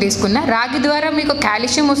చేసుకుని తీసుకున్న రాగి ద్వారా మీకు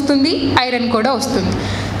కాల్షియం వస్తుంది, ఐరన్ కూడా వస్తుంది.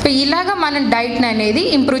 సో ఇలాగా మనం డైట్ని అనేది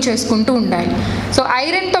ఇంప్రూవ్ చేసుకుంటూ ఉండాలి. సో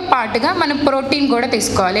ఐరన్తో పాటుగా మనం ప్రోటీన్ కూడా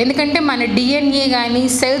తీసుకోవాలి, ఎందుకంటే మన డిఎన్ఏ కానీ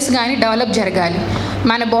సెల్స్ కానీ డెవలప్ జరగాలి,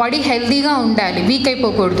 మన బాడీ హెల్తీగా ఉండాలి, వీక్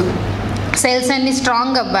అయిపోకూడదు, సెల్స్ అన్నీ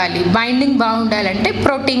స్ట్రాంగ్ అవ్వాలి, బైండింగ్ బాగుండాలంటే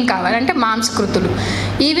ప్రోటీన్ కావాలి, అంటే మాంసకృతులు.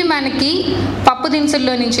 ఇవి మనకి పప్పు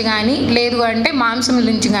దినుసుల్లో నుంచి కానీ లేదు అంటే మాంసం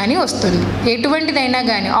నుంచి కానీ వస్తుంది. ఎటువంటిదైనా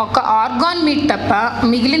కానీ ఒక ఆర్గాన్ మీట్ తప్ప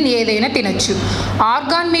మిగిలిన ఏదైనా తినచ్చు.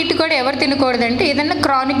 ఆర్గాన్ మీట్ కూడా ఎవరు తినకూడదంటే ఏదైనా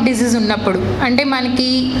క్రానిక్ డిసీజ్ ఉన్నప్పుడు, అంటే మనకి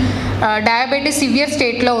డయాబెటీస్ సివియర్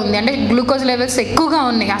స్టేట్లో ఉంది, అంటే గ్లూకోజ్ లెవెల్స్ ఎక్కువగా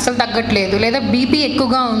ఉన్నాయి, అసలు తగ్గట్లేదు, లేదా బీపీ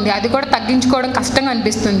ఎక్కువగా ఉంది, అది కూడా తగ్గించుకోవడం కష్టంగా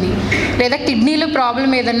అనిపిస్తుంది, లేదా కిడ్నీలో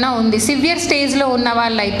ప్రాబ్లం ఏదన్నా ఉంది, సివియర్ స్టేజ్లో ఉన్న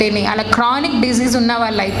వాళ్ళు అయితేనే, అలా క్రానిక్ డిసీజ్ ఉన్న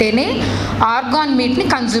వాళ్ళు అయితేనే ఆర్గాన్ మీట్ని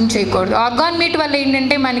కన్జ్యూమ్ చేయకూడదు. ఆర్గాన్ మీట్ వల్ల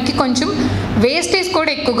ఏంటంటే మనకి కొంచెం వేస్టేజ్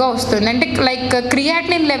కూడా ఎక్కువగా వస్తుంది, అంటే లైక్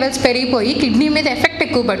క్రియాటినిన్ లెవెల్స్ పెరిగిపోయి కిడ్నీ మీద ఎఫెక్ట్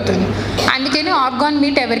ఎక్కువ పడుతుంది. అందుకని ఆర్గాన్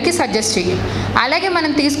మీట్ ఎవరికి సజెస్ట్ చేయం. అలాగే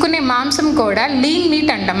మనం తీసుకునే మాంసం కూడా లీన్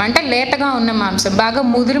మీట్ అంటాం, అంటే లేతగా ఉన్న మాంసం, బాగా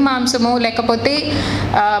ముదురు మాంసము లేకపోతే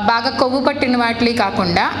బాగా కొవ్వు పట్టిన వాటిని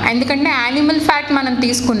కాకుండా, ఎందుకంటే యానిమల్ ఫ్యాట్ మనం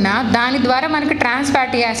తీసుకున్నా దాని ద్వారా మనకి ట్రాన్స్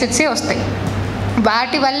ఫ్యాటీ యాసిడ్సే వస్తాయి.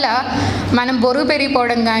 వాటి వల్ల మనం బరువు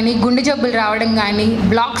పెరిగిపోవడం కానీ, గుండె జబ్బులు రావడం కానీ,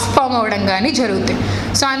 బ్లాక్స్ ఫామ్ అవ్వడం కానీ జరుగుతాయి.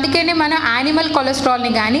 సో అందుకనే మనం యానిమల్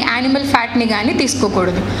కొలెస్ట్రాల్ని కానీ యానిమల్ ఫ్యాట్ని కానీ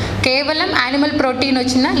తీసుకోకూడదు. కేవలం యానిమల్ ప్రోటీన్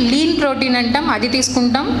వచ్చిన లీన్ ప్రోటీన్ అంటాం, అది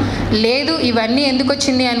తీసుకుంటాం. లేదు ఇవన్నీ ఎందుకు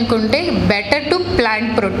వచ్చింది అనుకుంటే బెటర్ టు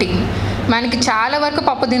ప్లాంట్ ప్రోటీన్. మనకి చాలా వరకు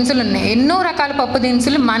పప్పు దినుసులు ఉన్నాయి, ఎన్నో రకాల పప్పు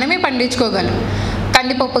దినుసులు మనమే పండించుకోగలం.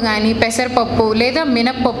 కందిపప్పు కానీ, పెసరపప్పు లేదా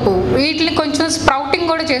మినప్పప్పు, వీటిని కొంచెం స్ప్రౌటింగ్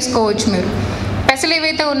కూడా చేసుకోవచ్చు. మీరు పెసలు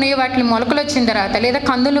ఏవైతే ఉన్నాయో వాటిని మొలకలు వచ్చిన తర్వాత, లేదా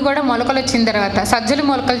కందులు కూడా మొలకలు వచ్చిన తర్వాత సజ్జలు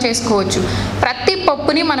మొలకలు చేసుకోవచ్చు. ప్రతి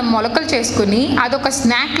పప్పుని మనం మొలకలు చేసుకుని అదొక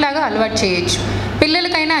స్నాక్ లాగా అలవాటు చేయొచ్చు.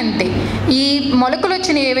 పిల్లలకైనా అంతే. ఈ మొలకలు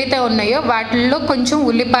వచ్చిన ఏవైతే ఉన్నాయో వాటిల్లో కొంచెం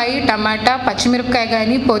ఉల్లిపాయ, టమాటా, పచ్చిమిరపకాయ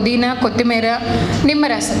కానీ, పుదీనా, కొత్తిమీర,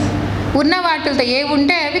 నిమ్మరసం ఉన్న వాటితో ఏవి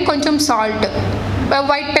ఉంటే అవి కొంచెం సాల్ట్,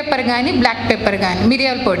 వైట్ పెప్పర్ కానీ బ్లాక్ పెప్పర్ కానీ,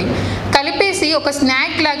 మిరియాల పొడి కలిపేసి ఒక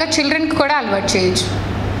స్నాక్ లాగా చిల్డ్రన్కి కూడా అలవాటు చేయొచ్చు.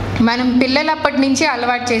 మనం పిల్లలు అప్పటి నుంచి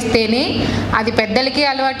అలవాటు చేస్తేనే అది పెద్దలకి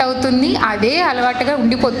అలవాటు అవుతుంది, అదే అలవాటుగా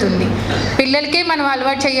ఉండిపోతుంది. పిల్లలకే మనం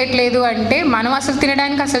అలవాటు చేయట్లేదు అంటే మనం అసలు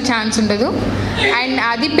తినడానికి అసలు ఛాన్స్ ఉండదు. అండ్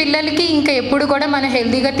అది పిల్లలకి ఇంకా ఎప్పుడు కూడా మనం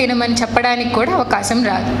హెల్తీగా తినమని చెప్పడానికి కూడా అవకాశం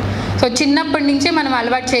రాదు. సో చిన్నప్పటి నుంచే మనం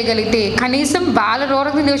అలవాటు చేయగలిగితే కనీసం వాళ్ళ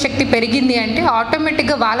రోగనిరోధక శక్తి పెరిగింది అంటే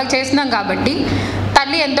ఆటోమేటిక్గా వాళ్ళకి చేస్తున్నాం కాబట్టి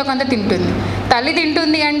తల్లి ఎంతో కొంత తింటుంది. తల్లి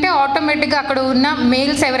తింటుంది అంటే ఆటోమేటిక్గా అక్కడ ఉన్న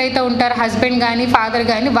మేల్స్ ఎవరైతే ఉంటారో హస్బెండ్ కానీ ఫాదర్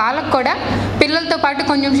కానీ వాళ్ళకు కూడా పిల్లలతో పాటు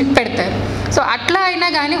కొంచెం పెడతారు. సో అట్లా అయినా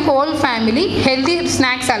కానీ హోల్ ఫ్యామిలీ హెల్తీ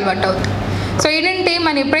స్నాక్స్ అలవాటు అవుతుంది. సో ఏంటంటే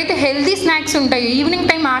మనం ఎప్పుడైతే హెల్తీ స్నాక్స్ ఉంటాయో ఈవినింగ్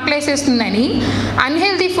టైం ఆకలేసేస్తుందని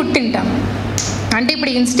అన్హెల్తీ ఫుడ్ తింటాం. అంటే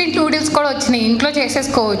ఇప్పుడు ఇన్స్టెంట్ నూడిల్స్ కూడా వచ్చినాయి, ఇంట్లో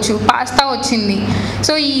చేసేసుకోవచ్చు. పాస్తా వచ్చింది.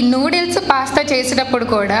 సో ఈ నూడిల్స్ పాస్తా చేసేటప్పుడు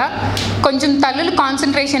కూడా కొంచెం తల్లులు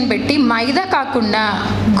కాన్సన్ట్రేషన్ పెట్టి మైదా కాకుండా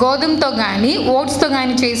గోధుమతో కానీ ఓట్స్తో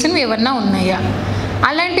కానీ చేసినవి ఏమన్నా ఉన్నాయా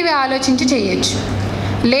అలాంటివి ఆలోచించి చేయొచ్చు.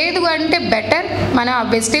 లేదు అంటే బెటర్ మన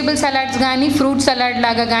వెజిటేబుల్ సలాడ్స్ కానీ, ఫ్రూట్ సలాడ్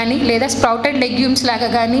లాగా కానీ, లేదా స్ప్రౌటెడ్ లెగ్యూమ్స్ లాగా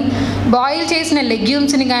కానీ, బాయిల్ చేసిన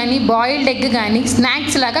లెగ్యూమ్స్ని కానీ, బాయిల్డ్ ఎగ్ కానీ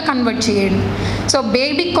స్నాక్స్ లాగా కన్వర్ట్ చేయండి. సో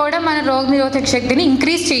బేబీకి కూడా మన రోగనిరోధక శక్తిని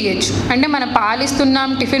ఇంక్రీజ్ చేయొచ్చు. అంటే మనం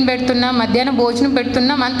పాలిస్తున్నాం, టిఫిన్ పెడుతున్నాం, మధ్యాహ్నం భోజనం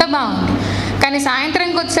పెడుతున్నాం, అంతా బాగుంది. కానీ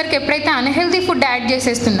సాయంత్రంకి వచ్చేసరికి ఎప్పుడైతే అన్హెల్తీ ఫుడ్ యాడ్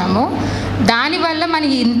చేసేస్తున్నామో దానివల్ల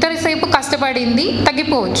మనకి ఇంతసేపు కష్టపడింది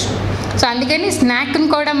తగ్గిపోవచ్చు. సో అందుకని స్నాక్ని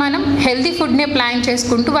కూడా మనం హెల్తీ ఫుడ్నే ప్లాన్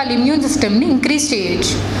చేసుకుంటూ వాళ్ళ ఇమ్యూన్ సిస్టమ్ని ఇంక్రీజ్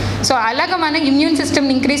చేయొచ్చు. సో అలాగ మనం ఇమ్యూన్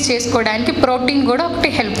సిస్టమ్ని ఇంక్రీజ్ చేసుకోవడానికి ప్రోటీన్ కూడా ఒకటి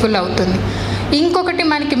హెల్ప్ఫుల్ అవుతుంది. ఇంకొకటి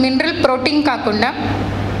మనకి మినరల్ ప్రోటీన్ కాకుండా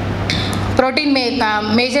ప్రోటీన్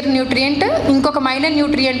మేజర్ న్యూట్రియంట్, ఇంకొక మైనర్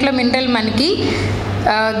న్యూట్రియంట్లో మినరల్ మనకి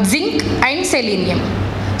zinc and selenium.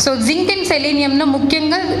 So zinc and సెలీనియంలో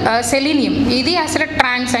ముఖ్యంగా సెలీనియం ఇది అసలు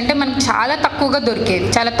ట్రాన్స్ అంటే మనకు చాలా తక్కువగా దొరికేది,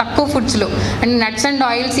 చాలా తక్కువ ఫుడ్స్లో అంటే నట్స్ అండ్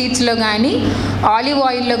ఆయిల్ సీడ్స్లో కానీ ఆలివ్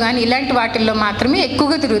ఆయిల్లో కానీ ఇలాంటి వాటిల్లో మాత్రమే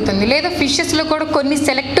ఎక్కువగా దొరుకుతుంది. లేదా ఫిషెస్లో కూడా కొన్ని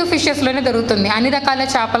సెలెక్టివ్ ఫిషెస్లోనే దొరుకుతుంది, అన్ని రకాల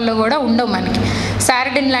చేపల్లో కూడా ఉండవు, మనకి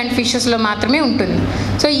సారడిన్ లాంటి ఫిషెస్లో మాత్రమే ఉంటుంది.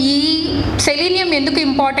 సో ఈ సెలీనియం ఎందుకు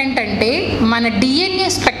ఇంపార్టెంట్ అంటే మన డిఎన్ఏ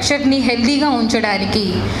స్ట్రక్చర్ని హెల్తీగా ఉంచడానికి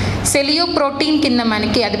సెలియో ప్రోటీన్ కింద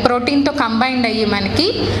మనకి అది ప్రోటీన్తో కంబైన్డ్ అయ్యి మనకి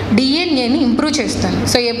డిఎన్ఏని ఇంప్రూవ్ చేస్తుంది.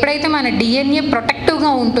 సో ఎప్పుడైతే మన డిఎన్ఏ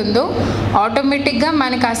ప్రొటెక్టివ్గా ఉంటుందో ఆటోమేటిక్గా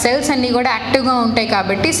మనకి ఆ సెల్స్ అన్నీ కూడా యాక్టివ్గా ఉంటాయి.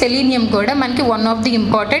 కాబట్టి సెలీనియం కూడా మనకి one of the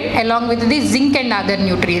important along with the zinc and other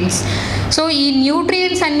nutrients. So ఈ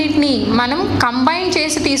న్యూట్రియన్స్ అన్నిటినీ మనం కంబైన్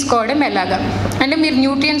చేసి తీసుకోవడం ఎలాగా అంటే మీరు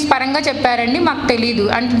న్యూట్రియన్స్ పరంగా చెప్పారండి మాకు తెలీదు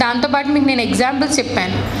అంటే దాంతోపాటు మీకు నేను ఎగ్జాంపుల్స్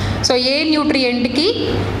చెప్పాను. సో ఏ న్యూట్రియంట్కి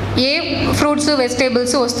ఏ ఫ్రూట్స్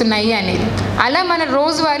వెజిటేబుల్స్ వస్తున్నాయి అనేది అలా మన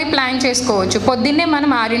రోజువారీ ప్లాన్ చేసుకోవచ్చు. పొద్దున్నే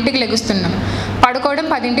మనం 6ంటికి లెగుస్తున్నాం, పడుకోవడం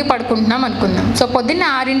 10ంటికి పడుకుంటున్నాం అనుకుందాం. సో పొద్దున్నే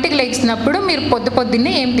 6ంటికి లెగిసినప్పుడు మీరు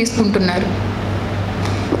పొద్దున్నే ఏం తీసుకుంటున్నారు?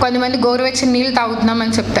 కొంతమంది గోరువెచ్చని నీళ్ళు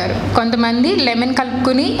తాగుతున్నామని చెప్తారు, కొంతమంది లెమన్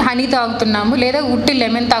కలుపుకుని హనీ తాగుతున్నాము, లేదా ఉట్టి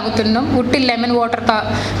లెమన్ తాగుతున్నాం, ఉట్టి లెమన్ వాటర్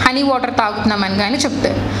హనీ వాటర్ తాగుతున్నాం అని కానీ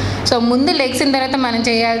చెప్తారు. సో ముందు లెగ్సిన తర్వాత మనం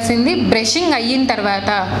చేయాల్సింది బ్రషింగ్ అయిన తర్వాత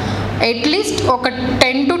అట్లీస్ట్ ఒక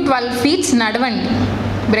 10 to 12 feet నడవండి.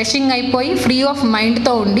 బ్రషింగ్ అయిపోయి ఫ్రీ ఆఫ్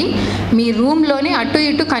మైండ్తో ఉండి మీ రూమ్లోనే అటు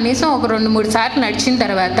ఇటు కనీసం ఒక 2-3 సార్లు నడిచిన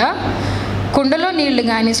తర్వాత కుండలో నీళ్లు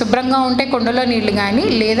కానీ శుభ్రంగా ఉంటే కుండలో నీళ్లు కానీ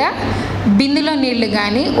లేదా బిందులో నీళ్లు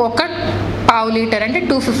కానీ ఒక 1/2 లీటర్ అంటే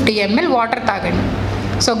 250 ml వాటర్ తాగండి.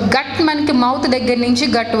 సో గట్ మనకి మౌత్ దగ్గర నుంచి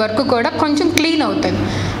గట్ వరకు కూడా కొంచెం క్లీన్ అవుతుంది.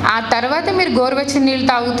 ఆ తర్వాత మీరు గోరువెచ్చని నీళ్ళు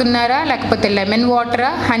తాగుతున్నారా లేకపోతే లెమన్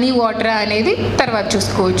వాటరా హనీ వాటరా అనేది తర్వాత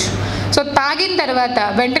చూసుకోవచ్చు. సో తాగిన తర్వాత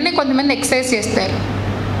వెంటనే కొంతమంది ఎక్సర్సైజ్ చేస్తారు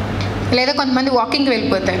లేదా కొంతమంది వాకింగ్కి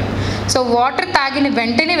వెళ్ళిపోతారు. సో వాటర్ తాగిన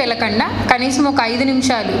వెంటనే వెళ్ళకుండా కనీసం ఒక 5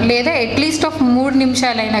 నిమిషాలు లేదా అట్లీస్ట్ ఒక 3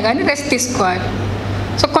 నిమిషాలైనా కానీ రెస్ట్ తీసుకోవాలి.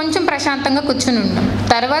 సో కొంచెం ప్రశాంతంగా కూర్చుని ఉంటాం.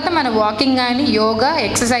 తర్వాత మన వాకింగ్ కానీ యోగా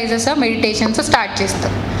ఎక్సర్సైజెస్ మెడిటేషన్స్ స్టార్ట్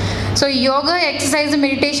చేస్తాం. సో యోగా ఎక్సర్సైజ్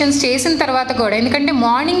మెడిటేషన్స్ చేసిన తర్వాత కూడా ఎందుకంటే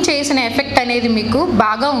మార్నింగ్ చేసిన ఎఫెక్ట్ అనేది మీకు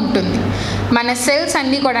బాగా ఉంటుంది. మన సెల్స్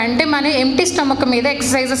అన్నీ కూడా అంటే మనం ఎంప్టీ స్టమక్ మీద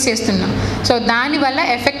ఎక్సర్సైజెస్ చేస్తున్నాం. సో దానివల్ల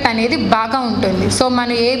ఎఫెక్ట్ అనేది బాగా ఉంటుంది. సో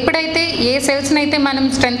మనం ఎప్పుడైతే ఏ సెల్స్ని అయితే మనం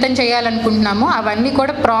స్ట్రెంగ్తన్ చేయాలనుకుంటున్నామో అవన్నీ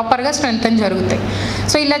కూడా ప్రాపర్గా స్ట్రెంగ్తన్ జరుగుతాయి.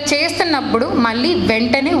 సో ఇలా చేస్తున్నప్పుడు మళ్ళీ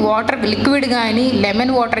వెంటనే వాటర్ లిక్విడ్ కానీ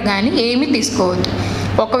లెమన్ వాటర్ కానీ ఏమీ తీసుకోవద్దు.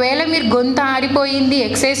 ఒకవేళ మీరు గొంతు ఆరిపోయింది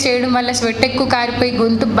ఎక్సర్సైజ్ చేయడం వల్ల స్వెట్ ఎక్కువ కారిపోయి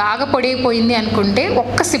గొంతు బాగా పొడైపోయింది అనుకుంటే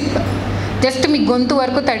ఒక్క సిప్ జస్ట్ మీ గొంతు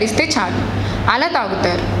వరకు తడిస్తే చాలు, అలా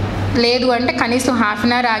తాగుతారు. లేదు అంటే కనీసం ½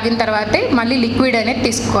 అన్ అవర్ ఆగిన తర్వాతే మళ్ళీ లిక్విడ్ అనేది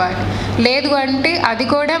తీసుకోవాలి. లేదు అంటే అది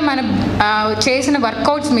కూడా మనం చేసిన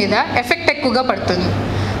వర్కౌట్స్ మీద ఎఫెక్ట్ ఎక్కువగా పడుతుంది.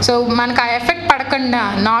 సో మనకు ఆ ఎఫెక్ట్ పడకుండా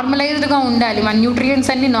నార్మలైజ్డ్గా ఉండాలి, మన న్యూట్రియన్స్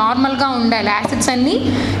అన్నీ నార్మల్గా ఉండాలి, యాసిడ్స్ అన్నీ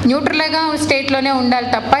న్యూట్రల్గా స్టేట్లోనే ఉండాలి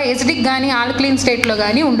తప్ప ఎసిడిక్ కానీ ఆల్కలీన్ స్టేట్లో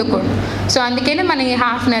కానీ ఉండకూడదు. సో అందుకనే మనం ఈ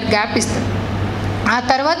 ½ అన్ అవర్ గ్యాప్ ఇస్తాం. ఆ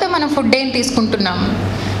తర్వాత మనం ఫుడ్ ఏం తీసుకుంటున్నాము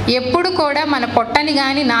ఎప్పుడు కూడా మన పొట్టని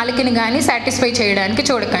కానీ నాలుకని కానీ సాటిస్ఫై చేయడానికి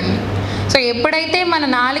చూడకండి. సో ఎప్పుడైతే మన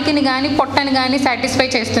నాలుకని కానీ పొట్టని కానీ సాటిస్ఫై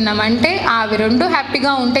చేస్తున్నామంటే అవి రెండు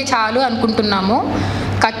హ్యాపీగా ఉంటే చాలు అనుకుంటున్నామో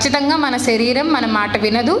ఖచ్చితంగా మన శరీరం మన మాట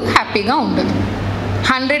వినదు, హ్యాపీగా ఉండదు.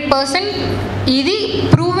 100% ఇది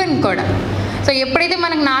ప్రూవెన్ కూడా. సో ఎప్పుడైతే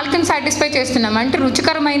మనకు నాలుకని సాటిస్ఫై చేస్తున్నాం అంటే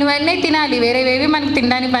రుచికరమైనవన్నీ తినాలి, వేరేవేవి మనకు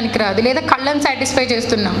తినడానికి పనికిరాదు. లేదా కళ్ళని సాటిస్ఫై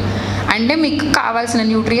చేస్తున్నాం అంటే మీకు కావాల్సిన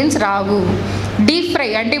న్యూట్రియన్స్ రావు. డీప్ ఫ్రై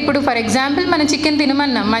అంటే ఇప్పుడు ఫర్ ఎగ్జాంపుల్ మనం చికెన్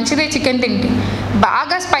తినమన్నాం, మంచిదే చికెన్ తింటే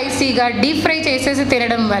బాగా స్పైసీగా డీప్ ఫ్రై చేసేసి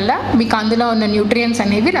తినడం వల్ల మీకు అందులో ఉన్న న్యూట్రియన్స్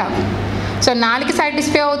అనేవి రావు. సో నాలుగు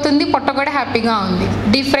సాటిస్ఫై అవుతుంది, పొట్ట కూడా హ్యాపీగా ఉంది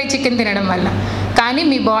డీప్ ఫ్రై చికెన్ తినడం వల్ల, కానీ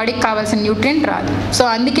మీ బాడీకి కావాల్సిన న్యూట్రియంట్ రాదు. సో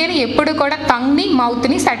అందుకని ఎప్పుడు కూడా టంగ్ని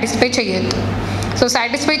మౌత్ని సాటిస్ఫై చేయొద్దు. సో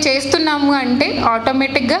సాటిస్ఫై చేస్తున్నాము అంటే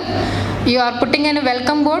ఆటోమేటిక్గా you are putting in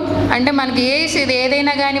welcome board. అంటే మనకి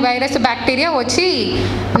ఏదైనా కానీ వైరస్ బ్యాక్టీరియా వచ్చి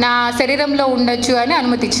నా శరీరంలో ఉండొచ్చు అని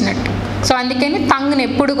అనుమతి ఇచ్చినట్టు. సో అందుకని టంగ్ని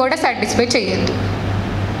ఎప్పుడు కూడా సాటిస్ఫై చేయొద్దు.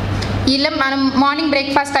 ఇలా మనం మార్నింగ్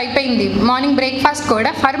బ్రేక్ఫాస్ట్ అయిపోయింది, మార్నింగ్ బ్రేక్ఫాస్ట్ కూడా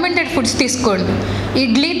ఫర్మెంటెడ్ ఫుడ్స్ తీసుకోండి,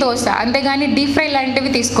 ఇడ్లీ దోశ, అంతేగాని డీప్ ఫ్రై లాంటివి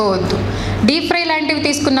తీసుకోవద్దు. డీప్ ఫ్రై లాంటివి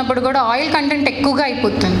తీసుకున్నప్పుడు కూడా ఆయిల్ కంటెంట్ ఎక్కువగా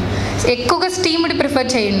అయిపోతుంది. ఎక్కువగా స్టీమ్డ్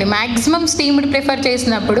ప్రిఫర్ చేయండి. మ్యాక్సిమం స్టీమ్డ్ ప్రిఫర్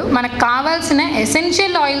చేసినప్పుడు మనకు కావాల్సిన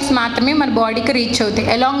ఎసెన్షియల్ ఆయిల్స్ మాత్రమే మన బాడీకి రీచ్ అవుతాయి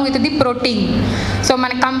along with the protein. So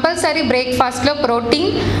మనకు కంపల్సరీ బ్రేక్ఫాస్ట్లో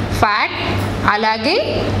ప్రోటీన్, ఫ్యాట్ అలాగే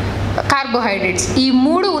కార్బోహైడ్రేట్స్ ఈ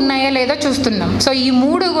 3 ఉన్నాయో లేదో చూస్తున్నాం. సో ఈ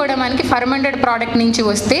 3 కూడా మనకి ఫర్మెంటెడ్ ప్రోడక్ట్ నుంచి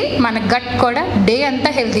వస్తే మన గట్ కూడా డే అంతా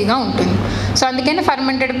హెల్తీగా ఉంటుంది. సో అందుకని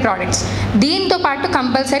ఫర్మెంటెడ్ ప్రోడక్ట్స్. దీంతో పాటు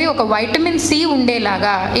కంపల్సరీ ఒక వైటమిన్ సి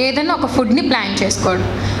ఉండేలాగా ఏదైనా ఒక ఫుడ్ని ప్లాన్ చేసుకోండి.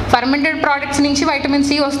 ఫర్మెంటెడ్ ప్రోడక్ట్స్ నుంచి వైటమిన్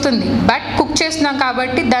సి వస్తుంది, బట్ కుక్ చేస్తున్నాం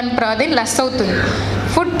కాబట్టి దాని లెస్ అవుతుంది.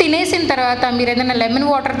 ఫుడ్ తినేసిన తర్వాత మీరు ఏదైనా లెమన్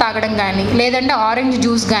వాటర్ తాగడం కానీ, లేదంటే ఆరెంజ్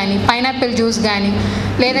జ్యూస్ కానీ, పైనాపిల్ జ్యూస్ కానీ,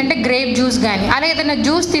 లేదంటే గ్రేప్ జ్యూస్ కానీ, అలా ఏదైనా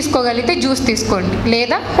జ్యూస్ తీసుకోగలిగితే జ్యూస్ తీసుకోండి.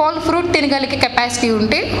 లేదా హోల్ ఫ్రూట్ తినగలిగే కెపాసిటీ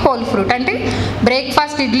ఉంటే హోల్ ఫ్రూట్, అంటే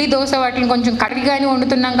బ్రేక్ఫాస్ట్ ఇడ్లీ దోశ వాటిని కొంచెం కర్రీగానే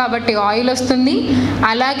వండుతున్నాం కాబట్టి ఆయిల్ వస్తుంది.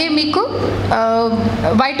 అలాగే మీకు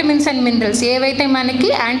వైటమిన్స్ అండ్ మినరల్స్ ఏవైతే మనకి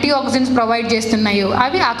యాంటీ ఆక్సిడెంట్స్ ప్రొవైడ్ చేస్తున్నాయో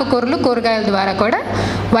అవి ఆకుకూరలు కూరగాయల ద్వారా కూడా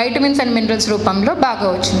వైటమిన్స్ అండ్ మినరల్స్ రూపంలో బాగా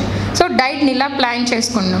వచ్చింది. సో డైట్ని ఇలా ప్లాన్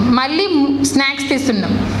చేసుకున్నాం. మళ్ళీ స్నాక్స్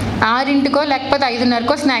తీస్తున్నాం, 6 లేకపోతే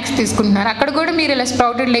 5:30 స్నాక్స్ తీసుకుంటున్నారు. అక్కడ కూడా మీరు ఇలా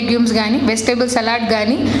స్ప్రౌటెడ్ లెగ్యూమ్స్ కానీ, వెజిటేబుల్ సలాడ్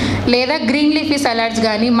కానీ, లేదా గ్రీన్ లీఫీ సలాడ్స్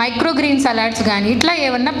కానీ, మైక్రో గ్రీన్ సలాడ్స్ కానీ ఇట్లా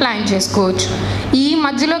ఏమన్నా ప్లాన్ చేసుకోవచ్చు. ఈ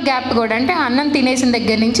మధ్యలో గ్యాప్ కూడా, అంటే అన్నం తినేసిన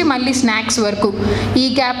దగ్గర నుంచి మళ్ళీ స్నాక్స్ వరకు ఈ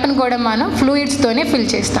గ్యాప్ని కూడా మనం ఫ్లూయిడ్స్తోనే ఫిల్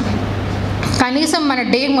చేస్తాం. కనీసం మన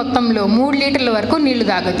డే మొత్తంలో 3 లీటర్ల వరకు నీళ్లు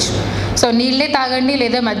తాగొచ్చు. సో నీళ్ళే తాగండి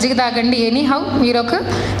లేదా మజ్జిగ తాగండి, ఎనీహౌ మీరు ఒక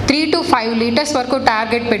 3 to 5 లీటర్స్ వరకు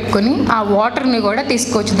టార్గెట్ పెట్టుకొని ఆ వాటర్ని కూడా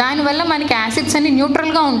తీసుకోవచ్చు. దానివల్ల మనకి యాసిడ్స్ అన్ని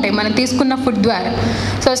న్యూట్రల్గా ఉంటాయి మనం తీసుకున్న ఫుడ్ ద్వారా.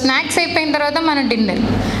 సో స్నాక్స్ అయిపోయిన తర్వాత మన డిన్నర్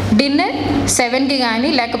 7కి కానీ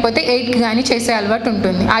లేకపోతే 8కి కానీ చేసే అలవాటు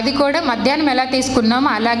ఉంటుంది. అది కూడా మధ్యాహ్నం ఎలా తీసుకున్నామో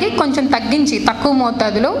అలాగే కొంచెం తగ్గించి తక్కువ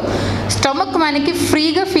మోతాదులో. స్టమక్ మనకి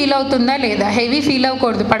ఫ్రీగా ఫీల్ అవుతుందా లేదా, హెవీ ఫీల్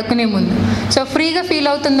అవ్వకూడదు పడుకునే ముందు. సో ఫ్రీగా ఫీల్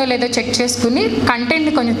అవుతుందో లేదో చెక్ చేసుకుని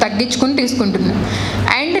కంటెంట్ని కొంచెం తగ్గించుకుని తీసుకుంటున్నాం.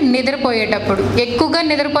 అండ్ నిద్రపోయేటప్పుడు ఎక్కువగా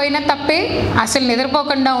నిద్రపోయినా తప్పే, అసలు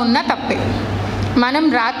నిద్రపోకుండా ఉన్నా తప్పే. మనం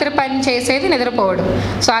రాత్రి పని చేసేది నిద్రపోవడం.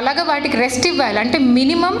 సో అలాగా వాటికి రెస్ట్ ఇవ్వాలి. అంటే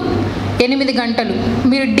మినిమం 8 గంటలు.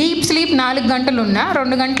 మీరు డీప్ స్లీప్ 4 గంటలు ఉన్నా,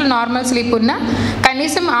 2 గంటలు నార్మల్ స్లీప్ ఉన్నా,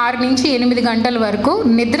 కనీసం 6 నుంచి 8 గంటల వరకు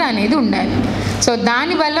నిద్ర అనేది ఉండాలి. సో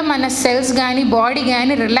దానివల్ల మన సెల్స్ కానీ బాడీ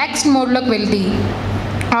కానీ రిలాక్స్డ్ మోడ్లోకి వెళ్తాయి.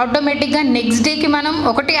 ఆటోమేటిక్గా నెక్స్ట్ డేకి మనం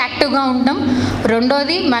ఒకటి యాక్టివ్గా ఉంటాం,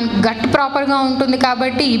 రెండోది మన గట్ ప్రాపర్గా ఉంటుంది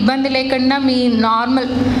కాబట్టి ఇబ్బంది లేకుండా మీ నార్మల్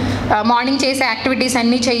మార్నింగ్ చేసే యాక్టివిటీస్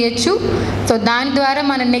అన్నీ చేయొచ్చు. సో దాని ద్వారా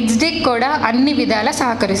మన నెక్స్ట్ డేకి కూడా అన్ని విధాలా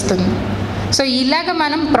సహకరిస్తుంది. సో ఇలాగ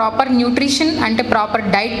మనం ప్రాపర్ న్యూట్రిషన్ అంటే ప్రాపర్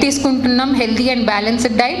డైట్ తీసుకుంటున్నాం, healthy and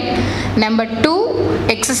balanced diet. Number 2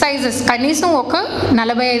 exercises, కనీసం ఒక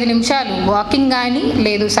 45 నిమిషాలు వాకింగ్ కానీ,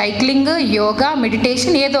 లేదు సైక్లింగ్, యోగా,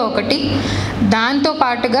 మెడిటేషన్ ఏదో ఒకటి. దాంతో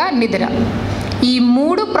పాటుగా నిద్ర. ఈ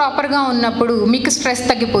 3 ప్రాపర్గా ఉన్నప్పుడు మీకు స్ట్రెస్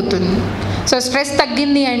తగ్గిపోతుంది. సో స్ట్రెస్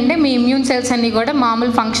తగ్గింది అంటే మీ ఇమ్యూన్ సెల్స్ అన్నీ కూడా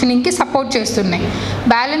మామూలు ఫంక్షనింగ్కి సపోర్ట్ చేస్తున్నాయి.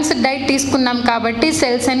 బ్యాలెన్స్డ్ డైట్ తీసుకున్నాం కాబట్టి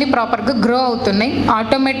సెల్స్ అన్నీ ప్రాపర్గా గ్రో అవుతున్నాయి.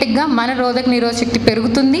 ఆటోమేటిక్గా మన నిరోధక శక్తి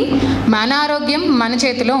పెరుగుతుంది. మన ఆరోగ్యం మన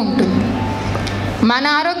చేతిలో ఉంటుంది. మన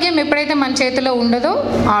ఆరోగ్యం ఎప్పుడైతే మన చేతిలో ఉండదో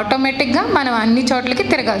ఆటోమేటిక్గా మనం అన్ని చోట్లకి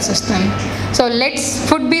తిరగాల్సి వస్తుంది. So let's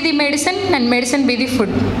food be the medicine and medicine be the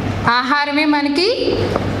food. ఆహారమే మనకి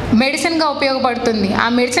మెడిసిన్గా ఉపయోగపడుతుంది. ఆ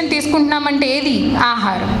మెడిసిన్ తీసుకుంటున్నామంటే ఏది?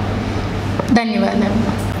 ఆహారం. ధన్యవాదాలు.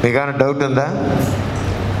 మీకు ఏమైనా డౌట్ ఉందా?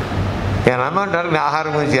 నేను అమ్మంటారు మీ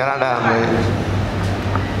ఆహారం గురించి ఎలా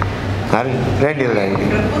రండి రండి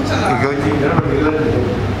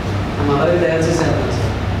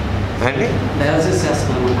అండి.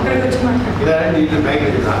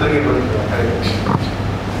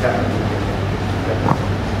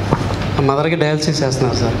 మదర్కి డయాలసిస్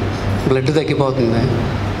చేస్తున్నారు సార్. బ్లడ్ తగ్గిపోతుంది.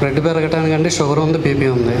 బ్లడ్ పెరగటానికంటే షుగర్ ఉంది, బీపీ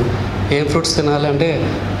ఉంది. ఏం ఫ్రూట్స్ తినాలంటే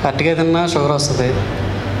అట్టిగా తిన్నా షుగర్ వస్తుంది.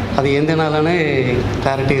 అది ఏం తినాలని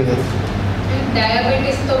క్లారిటీ లేదు.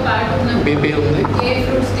 డయాబెటీస్తో పాటు బీపీ ఉంది, ఏ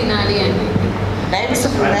ఫ్రూట్స్ తినాలి అని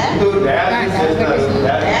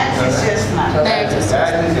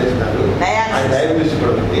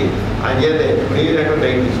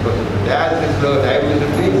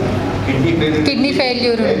కిడ్నీ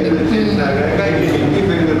ఫెయిల్యూర్ అండి.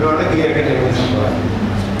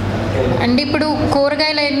 ఇప్పుడు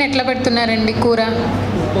కూరగాయలు అవన్నీ ఎట్లా పెడుతున్నారండి? కూర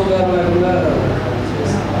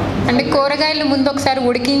అంటే కూరగాయలు ముందు ఒకసారి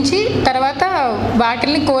ఉడికించి తర్వాత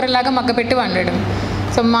వాటిని కూరలాగా మగ్గపెట్టి వండడం.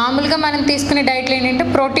 సో మామూలుగా మనం తీసుకునే డైట్లో ఏంటంటే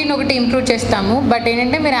ప్రోటీన్ ఒకటి ఇంప్రూవ్ చేస్తాము, బట్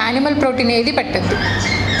ఏంటంటే మీరు యానిమల్ ప్రోటీన్ ఏది పెట్టద్దు.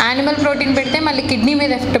 యానిమల్ ప్రోటీన్ పెడితే మళ్ళీ కిడ్నీ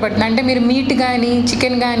మీద ఎఫెక్ట్ పడుతుంది. అంటే మీరు మీట్ కానీ,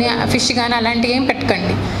 చికెన్ కానీ, ఫిష్ కానీ అలాంటివి ఏం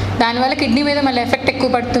పెట్టకండి. దానివల్ల కిడ్నీ మీద మళ్ళీ ఎఫెక్ట్ ఎక్కువ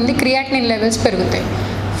పడుతుంది, క్రియాటినిన్ లెవెల్స్ పెరుగుతాయి.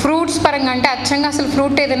 ఫ్రూట్స్ పరంగా అంటే అచ్చంగా అసలు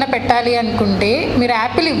ఫ్రూట్ ఏదైనా పెట్టాలి అనుకుంటే మీరు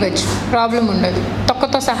యాపిల్ ఇవ్వచ్చు, ప్రాబ్లం ఉండదు.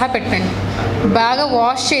 తొక్కతో సహా పెట్టండి, బాగా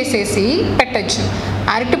వాష్ చేసేసి పెట్టచ్చు.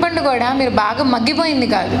 అరటిపండు కూడా మీరు బాగా మగ్గిపోయింది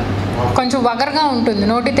కాదు, కొంచెం వగరగా ఉంటుంది,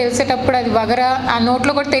 నోటి తెలిసేటప్పుడు అది వగర, ఆ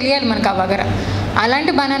నోట్లో కూడా తెలియాలి మనకు ఆ వగర.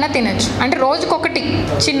 అలాంటి బనానా తినచ్చు, అంటే రోజుకొకటి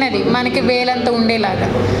చిన్నది మనకి వేలంత ఉండేలాగా.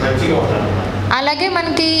 అలాగే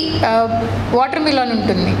మనకి వాటర్ మిలన్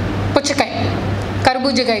ఉంటుంది, పుచ్చకాయ,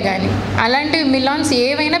 కర్బూజకాయ కానీ అలాంటివి మిలాన్స్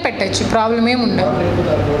ఏవైనా పెట్టచ్చు, ప్రాబ్లం ఏమి ఉండదు.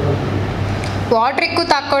 వాటర్ ఎక్కువ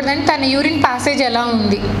తాగకూడదంటే తన యూరిన్ ప్యాసేజ్ ఎలా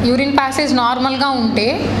ఉంది, యూరిన్ ప్యాసేజ్ నార్మల్గా ఉంటే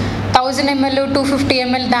 1000 ml 250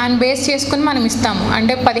 ml దాన్ని బేస్ చేసుకుని మనం ఇస్తాము.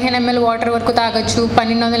 అంటే 15 ml వాటర్ వరకు తాగొచ్చు,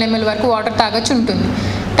 1200 ml వరకు వాటర్ తాగొచ్చు ఉంటుంది.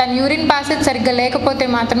 తన యూరిన్ ప్యాసేజ్ సరిగ్గా లేకపోతే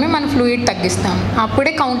మాత్రమే మనం ఫ్లూయిడ్ తగ్గిస్తాము,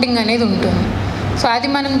 అప్పుడే కౌంటింగ్ అనేది ఉంటుంది. సో అది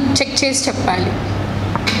మనం చెక్ చేసి చెప్పాలి.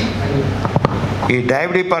 ఈ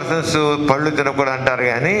డయాబెటిక్ పర్సన్స్ పళ్ళు తినకూడదు అంటారు,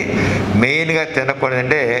 కానీ మెయిన్గా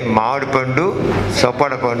తినకూడదంటే మామిడి పండు,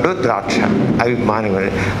 సపోటా పండు, ద్రాక్ష అవి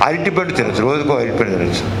మానేవాడి. అరటి పండు తినచ్చు, రోజుకో అరటి పండు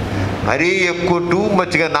తినచ్చు. మరీ ఎక్కువ టూ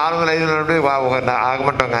మచ్గా 400-500 ఒక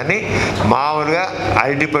ఆగమంటాం, కానీ మామూలుగా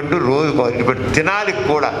అరటి పండు రోజుకో అరటి పండు తినాలి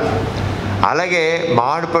కూడా. అలాగే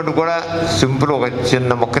మామిడి పండు కూడా సింపుల్, ఒక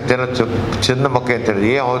చిన్న మొక్క తినచ్చు, చిన్న మొక్క తినదు,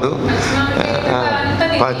 ఏమవుదు.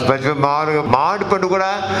 మామూలుగా మామిడి పండు కూడా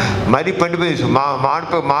మరీ పండిపోయి మామిడి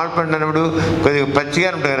పండు అన్నప్పుడు కొద్దిగా పచ్చిగా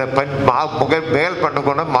ఉంటుంది కదా, బేగలు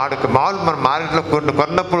పండకుండా మామూలు మన మార్కెట్లో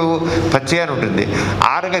కొన్నప్పుడు పచ్చిగానే ఉంటుంది,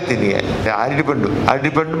 ఆరంగా తిని.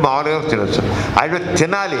 అరటిపండు మామూలుగా తినచ్చు, అరటి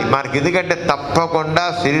తినాలి మనకి. ఎందుకంటే తప్పకుండా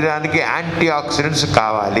శరీరానికి యాంటీ ఆక్సిడెంట్స్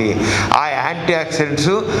కావాలి, ఆ యాంటీ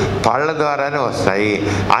ఆక్సిడెంట్స్ పళ్ళ ద్వారానే వస్తాయి.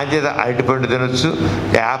 అంచేత అరటిపండు తినొచ్చు,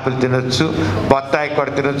 యాపిల్ తినొచ్చు, బొత్తాయి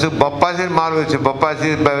కూడా తినొచ్చు. బొప్పాసి మామూలుగా వచ్చి బొప్పాసి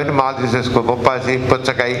అవన్నీ మాలు తీసేసుకో, బొప్పాసి,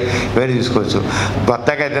 పుచ్చకాయ ఇవన్నీ తీసుకోవచ్చు.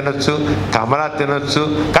 బొత్తాకాయ తినొచ్చు, కమలా తినొచ్చు.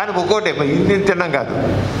 కానీ ఒక్కోటే ఇన్ని తిన్నాం కాదు,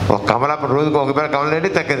 ఒక కమలా రోజుకు ఒక పేరు కమలా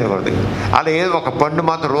అంటే తక్కువ తినకూడదు. అలా ఏదో ఒక పండు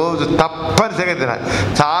మాత్రం రోజు తప్పనిసరిగా తినాలి.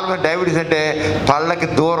 చాలామంది డయాబెటీస్ అంటే పళ్ళకి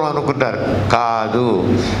దూరం అనుకుంటారు, కాదు.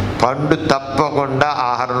 పండు తప్పకుండా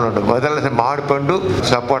ఆహారంలో ఉంటుంది. మొదలైన మామిడి పండు,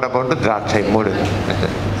 సపోటా పండు, ద్రాక్ష, 3,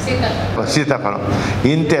 సీతాఫలం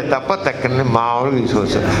ఇంతే తప్ప తక్కువ మామూలుగా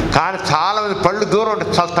తీసుకోవచ్చు. కానీ చాలామంది పళ్ళు దూరం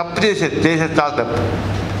ఉంటుంది, చాలా తప్పు చేసేది చాలా తప్పు.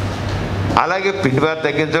 అలాగే పిండి పదార్థం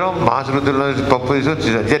తగ్గించడం, మాంసకృతుల్లో పప్పు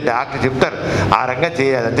తీసుకొని డాక్టర్ చెప్తారు ఆ రంగా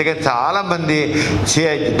చేయాలి. అంతేకాని చాలామంది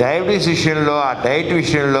డయాబెటీస్ విషయంలో, ఆ డైట్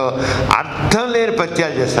విషయంలో అర్థం లేని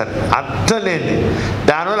పత్యాలు చేస్తారు, అర్థం లేనిది.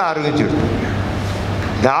 దానివల్ల ఆరోగ్యం చెడు.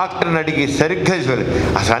 డాక్టర్ని అడిగి సరిగ్గా చూడాలి.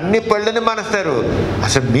 అసలు అన్ని పళ్ళని మానేస్తారు,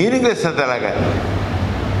 అసలు మీనింగ్లెస్ అంత అలాగా.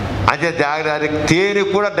 అంటే జాగ్రత్త. తేనె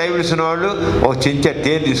కూడా డయాబెటీస్ ఉన్నవాళ్ళు ఒక చెంచా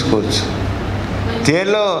తేనె తీసుకోవచ్చు.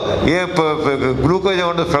 తేనెలో ఏ గ్లూకోజ్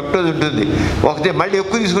ఉండదు, ఫ్రక్టోజ్ ఉంటుంది. ఒకటి మళ్ళీ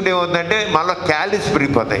ఎక్కువ తీసుకుంటే ఏమవుతుందంటే మళ్ళీ క్యాలరీస్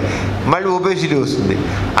పెరిగిపోతాయి, మళ్ళీ ఒబేసిటీ వస్తుంది.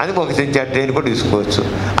 అందుకు ఒక చెంచా తేనె కూడా తీసుకోవచ్చు.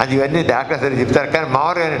 అది ఇవన్నీ డాక్టర్ సరే చెప్తారు. కానీ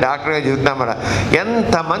మామూలుగా డాక్టర్గా చెబుతున్నాం మన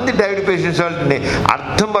ఎంతమంది డయాబెటీస్ పేషెంట్స్ వాళ్ళని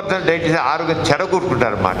అర్థం డైట్ చేసి ఆరోగ్యం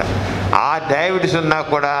చెడగొట్టుకుంటారు అన్నమాట. ఆ డయాబెటీస్ ఉన్నా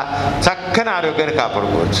కూడా చక్కని ఆరోగ్యాన్ని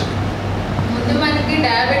కాపాడుకోవచ్చు. ముందు మనకి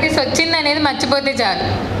డయాబెటీస్ వచ్చింది అనేది మర్చిపోతే చాలు.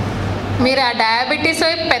 మీరు ఆ డయాబెటీస్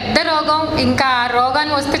పెద్ద రోగం, ఇంకా ఆ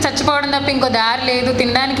రోగాన్ని వస్తే చచ్చిపోవడం తప్ప ఇంకో దారి లేదు,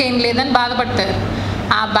 తినడానికి ఏం లేదని బాధపడతారు.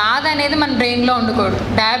 ఆ బాధ అనేది మన బ్రెయిన్లో ఉండకూడదు.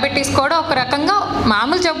 డయాబెటీస్ కూడా ఒక రకంగా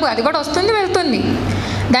మామూలు జబ్బు, అది కూడా వస్తుంది వెళ్తుంది.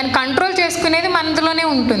 దాన్ని కంట్రోల్ చేసుకునేది మనలోనే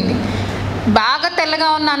ఉంటుంది. బాగా తెల్లగా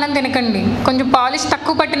ఉన్న అన్నం తినకండి, కొంచెం పాలిష్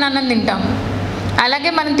తక్కువ పట్టిన అన్నం తింటాము. అలాగే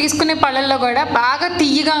మనం తీసుకునే పళ్ళల్లో కూడా బాగా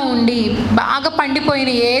తియ్యగా ఉండి బాగా పండిపోయిన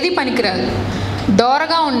ఏది పనికిరాదు,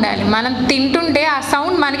 దోరగా ఉండాలి. మనం తింటుంటే ఆ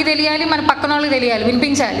సౌండ్ మనకి తెలియాలి, మన పక్కన వాళ్ళకి తెలియాలి,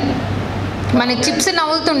 వినిపించాలి. మన చిప్స్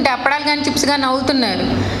నవ్వుతుంటే, అప్పడాలు కానీ చిప్స్ కానీ నవ్వుతున్నారు,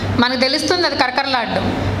 మనకు తెలుస్తుంది అది కరకరలాడడం.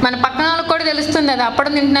 మన పక్కన వాళ్ళకి కూడా తెలుస్తుంది అది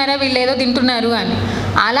అప్పడం తింటున్నారా, వీళ్ళు ఏదో తింటున్నారు అని.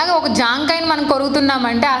 అలాగే ఒక జాంకాయని మనం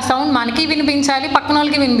కొరుకుతున్నామంటే ఆ సౌండ్ మనకి వినిపించాలి, పక్కన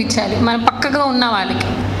వాళ్ళకి వినిపించాలి, మన పక్కగా ఉన్న వాళ్ళకి.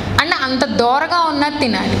 అంటే అంత దోరగా ఉన్నది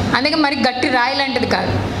తినాలి. అందుకే మరి గట్టి రాయి లాంటిది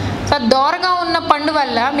కాదు. సో దోరగా ఉన్న పండు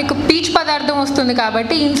వల్ల మీకు పీచు పదార్థం వస్తుంది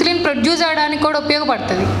కాబట్టి ఇన్సులిన్ ప్రొడ్యూస్ అవ్వడానికి కూడా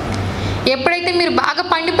ఉపయోగపడుతుంది. ఎప్పుడైతే మీరు బాగా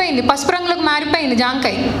పండిపోయింది, పసుపు రంగులోకి మారిపోయింది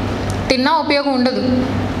జాంకాయ, తిన్నా ఉపయోగం ఉండదు,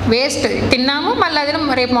 వేస్ట్. తిన్నాము మళ్ళీ అది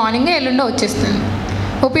రేపు మార్నింగ్ ఎల్లుండో వచ్చేస్తుంది,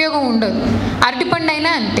 ఉపయోగం ఉండదు. అరటిపండు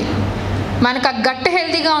అయినా అంతే. మనకు ఆ గట్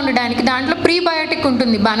హెల్తీగా ఉండడానికి దాంట్లో ప్రీబయోటిక్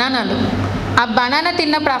ఉంటుంది బనానాలు. ఆ బనానా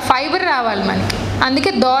తిన్నప్పుడు ఆ ఫైబర్ రావాలి మనకి,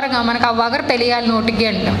 అందుకే దోరగా మనకు ఆ వగరు తెలియాలి నోటికి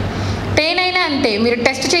అంటాం. తేనైనా అంతే. మీరు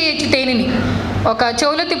టెస్ట్ చేయొచ్చు తేనెని. ఒక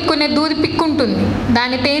చెవులో తిప్పుకునే దూది పిక్ ఉంటుంది,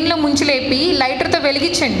 దాన్ని తేనెలో ముంచులేపి లైటర్తో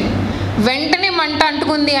వెలిగించండి, వెంటనే మంట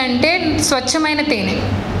అంటుకుంది అంటే స్వచ్ఛమైన తేనె.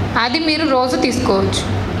 అది మీరు రోజు తీసుకోవచ్చు.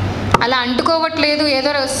 అలా అంటుకోవట్లేదు,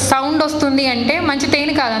 ఏదో సౌండ్ వస్తుంది అంటే మంచి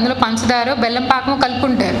తేనె కాదు, అందులో పంచదార బెల్లం పాకము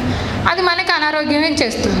కలుపుకుంటారు, అది మనకి అనారోగ్యమే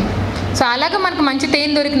చేస్తుంది. సో అలాగే మనకు మంచి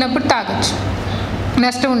తేనె దొరికినప్పుడు తాగొచ్చు,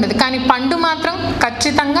 నష్టం ఉండదు. కానీ పండు మాత్రం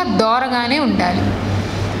ఖచ్చితంగా దోరగానే ఉండాలి.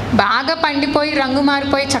 బాగా పండిపోయి రంగు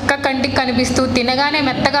మారిపోయి చక్క కంటికి కనిపిస్తూ తినగానే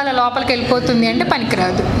మెత్తగా లోపలికి వెళ్ళిపోతుంది అంటే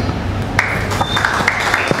పనికిరాదు.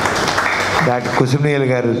 డాక్టర్ కుసుమ నీల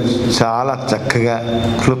గారు చాలా చక్కగా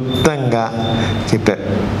క్లుప్తంగా చెప్పారు.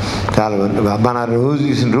 చాలా మన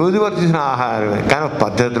రోజు వరకు చూసిన ఆహారమే, కానీ ఒక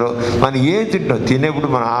పద్ధతిలో మనం ఏం తింటాం, తినేప్పుడు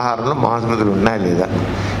మన ఆహారంలో మాంసకృతులు ఉన్నాయా లేదా,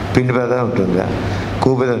 పిండి పదార్థం ఉంటుందా,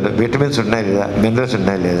 కొవ్వు విటమిన్స్ ఉన్నాయా లేదా, మినరల్స్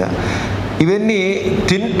ఉన్నాయా లేదా, ఇవన్నీ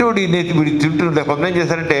వీడు తింటుంటారు. కొంతమంది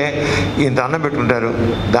చేస్తారంటే ఇంత అన్నం పెట్టుకుంటారు,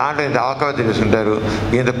 దాంట్లో ఇంత ఆవకాయ చేసుకుంటారు,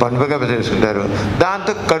 ఇంత పండుగ చేసుకుంటారు,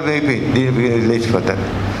 దాంతో కడుపు అయిపోయి దీనికి లేచిపోతారు,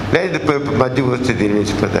 లేదా మధ్య వస్తే దీన్ని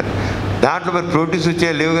లేచిపోతారు. దాంట్లో మరి ప్రోటీన్స్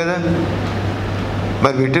వచ్చాయా లేవు కదా,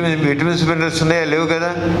 మరి విటమిన్స్ మినరల్స్ ఉన్నాయా లేవు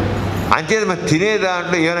కదా. అంచేది మనం తినే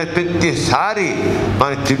దాంట్లో ఏమైనా ప్రతిసారి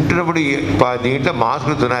మనం తింటున్నప్పుడు దీంట్లో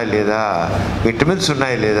మాంసకృతులు ఉన్నాయా లేదా, విటమిన్స్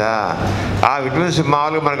ఉన్నాయా లేదా, ఆ విటమిన్స్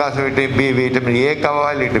మామూలుగా మనకు అసలు విటమిన్ ఏ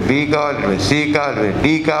కావాలి, విటమిన్ బి కావాలి, విటమిన్ సి కావాలి, విటమిన్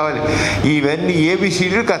డి కావాలి, ఇవన్నీ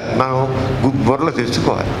ఏబిసిడీలు మనం బుర్రలో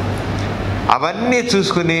తెచ్చుకోవాలి. అవన్నీ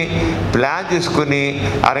చూసుకుని ప్లాన్ చేసుకుని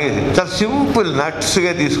చాలా సింపుల్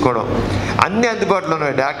నట్స్గా తీసుకోవడం, అన్నీ అందుబాటులో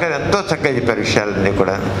ఉన్నాయి. డాక్టర్ ఎంతో చక్కగా చెప్పారు విషయాలన్నీ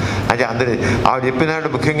కూడా. అంటే అందరూ ఆవిడ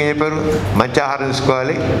చెప్పినట్టు ముఖ్యంగా చెప్పారు, మంచి ఆహారం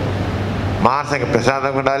తీసుకోవాలి, మానసిక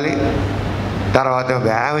ప్రశాంతంగా ఉండాలి, తర్వాత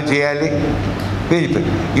వ్యాయామం చేయాలి,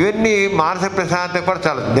 ఇవన్నీ మానసిక ప్రశాంతత కూడా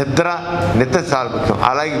చాలా నిద్ర చాలా ముఖ్యం.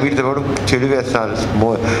 అలాగే వీటితో పాటు చెడు వేస్తారు,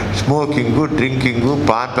 స్మోకింగు, డ్రింకింగు,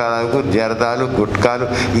 పాన్ పదార్థాలు, జరదాలు, గుట్కాలు,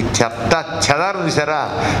 ఈ చెదారం చూసారా,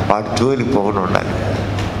 వాటి జోలికి పోకుండా ఉండాలి.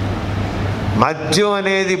 మద్యం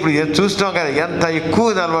అనేది ఇప్పుడు చూస్తున్నాం కదా, ఎంత ఎక్కువ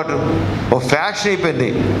అలవాటు, ఓ ఫ్యాషన్ అయిపోయింది.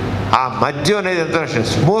 ఆ మద్యం అనేది ఎంతో నష్టం,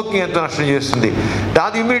 స్మోకింగ్ ఎంతో నష్టం చేస్తుంది,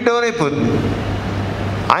 దాని ఇమ్యూనిటీ డౌన్ అయిపోతుంది.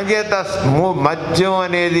 అంచేత మద్యం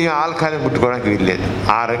అనేది ఆల్కహాల్ని ముట్టుకోవడానికి వీల్లేదు.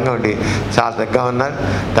 ఆ రంగం ఉండి చాలా చక్కగా ఉన్నారు.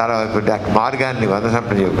 తర్వాత డాక్టర్ మార్గాన్ని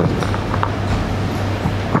వందసంపన చేయబోతున్నారు.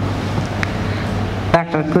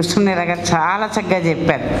 డాక్టర్ కుసుమ నీల గారు చాలా చక్కగా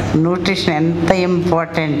చెప్పారు న్యూట్రిషన్ ఎంత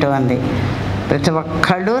ఇంపార్టెంట్ అంది. ప్రతి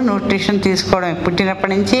ఒక్కళ్ళు న్యూట్రిషన్ తీసుకోవడం,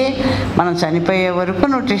 పుట్టినప్పటి నుంచి మనం చనిపోయే వరకు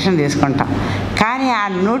న్యూట్రిషన్ తీసుకుంటాం. కానీ ఆ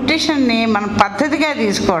న్యూట్రిషన్ని మనం పద్ధతిగా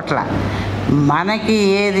తీసుకోవట్లా, మనకి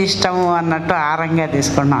ఏది ఇష్టము అన్నట్టు ఆరంగా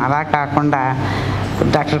తీసుకుంటాం. అలా కాకుండా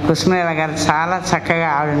డాక్టర్ కుసుమ నీల గారు చాలా చక్కగా,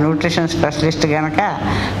 ఆవిడ న్యూట్రిషన్ స్పెషలిస్ట్ కనుక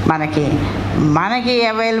మనకి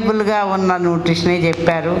అవైలబుల్గా ఉన్న న్యూట్రిషనే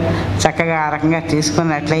చెప్పారు. చక్కగా ఆ రకంగా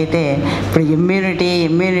తీసుకున్నట్లయితే ఇప్పుడు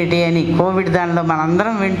ఇమ్యూనిటీ అని కోవిడ్ దానిలో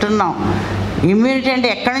మనందరం వింటున్నాం. ఇమ్యూనిటీ అంటే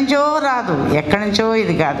ఎక్కడి నుంచో రాదు, ఎక్కడి నుంచో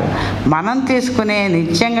ఇది కాదు, మనం తీసుకునే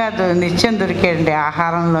నిత్యం దొరికే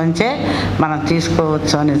ఆహారంలోంచే మనం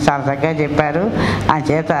తీసుకోవచ్చు అని చాలా చక్కగా చెప్పారు. ఆ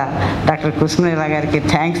చేత డాక్టర్ కుసుమ నీల గారికి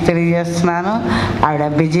థ్యాంక్స్ తెలియజేస్తున్నాను. ఆవిడ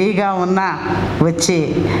బిజీగా ఉన్నా వచ్చి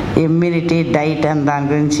ఇమ్యూనిటీ డైట్ అని దాని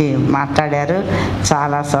గురించి మాట్లాడారు,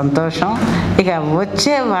 చాలా సంతోషం. ఇక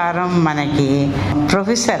వచ్చే వారం మనకి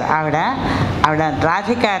ప్రొఫెసర్ ఆవిడ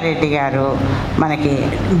రాధికారెడ్డి గారు మనకి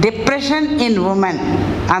డిప్రెషన్ ఇన్ ఉమెన్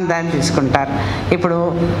అని దాన్ని తీసుకుంటారు. ఇప్పుడు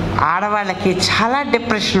ఆడవాళ్ళకి చాలా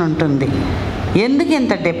డిప్రెషన్ ఉంటుంది. ఎందుకు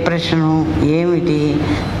ఇంత డిప్రెషను, ఏమిటి,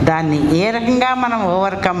 దాన్ని ఏ రకంగా మనం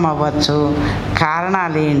ఓవర్కమ్ అవ్వచ్చు,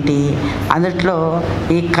 కారణాలు ఏంటి, అందుట్లో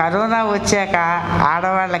ఈ కరోనా వచ్చాక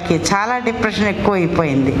ఆడవాళ్ళకి చాలా డిప్రెషన్ ఎక్కువ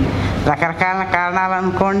అయిపోయింది. రకరకాల కారణాలు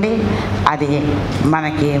అనుకోండి, అది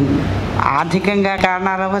మనకి ఆర్థికంగా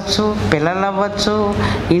కారణాలు అవ్వచ్చు, పిల్లలు అవ్వచ్చు,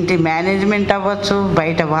 ఇంటి మేనేజ్మెంట్ అవ్వచ్చు,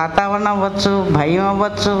 బయట వాతావరణం అవ్వచ్చు, భయం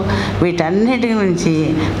అవ్వచ్చు, వీటన్నిటి గురించి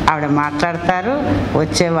ఆవిడ మాట్లాడతారు.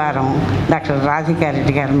 వచ్చే వారం డాక్టర్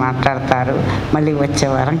రాధికారెడ్డి గారు మాట్లాడతారు. మళ్ళీ వచ్చే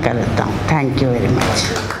వారం కలుద్దాం. Thank you very much.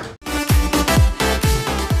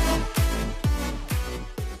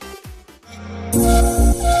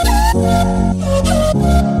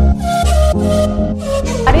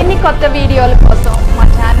 మరిన్ని కొత్త వీడియోల కోసం మా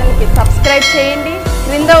ఛానల్కి సబ్స్క్రైబ్ చేయండి.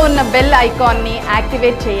 క్రింద ఉన్న బెల్ ఐకాన్ని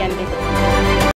యాక్టివేట్ చేయండి.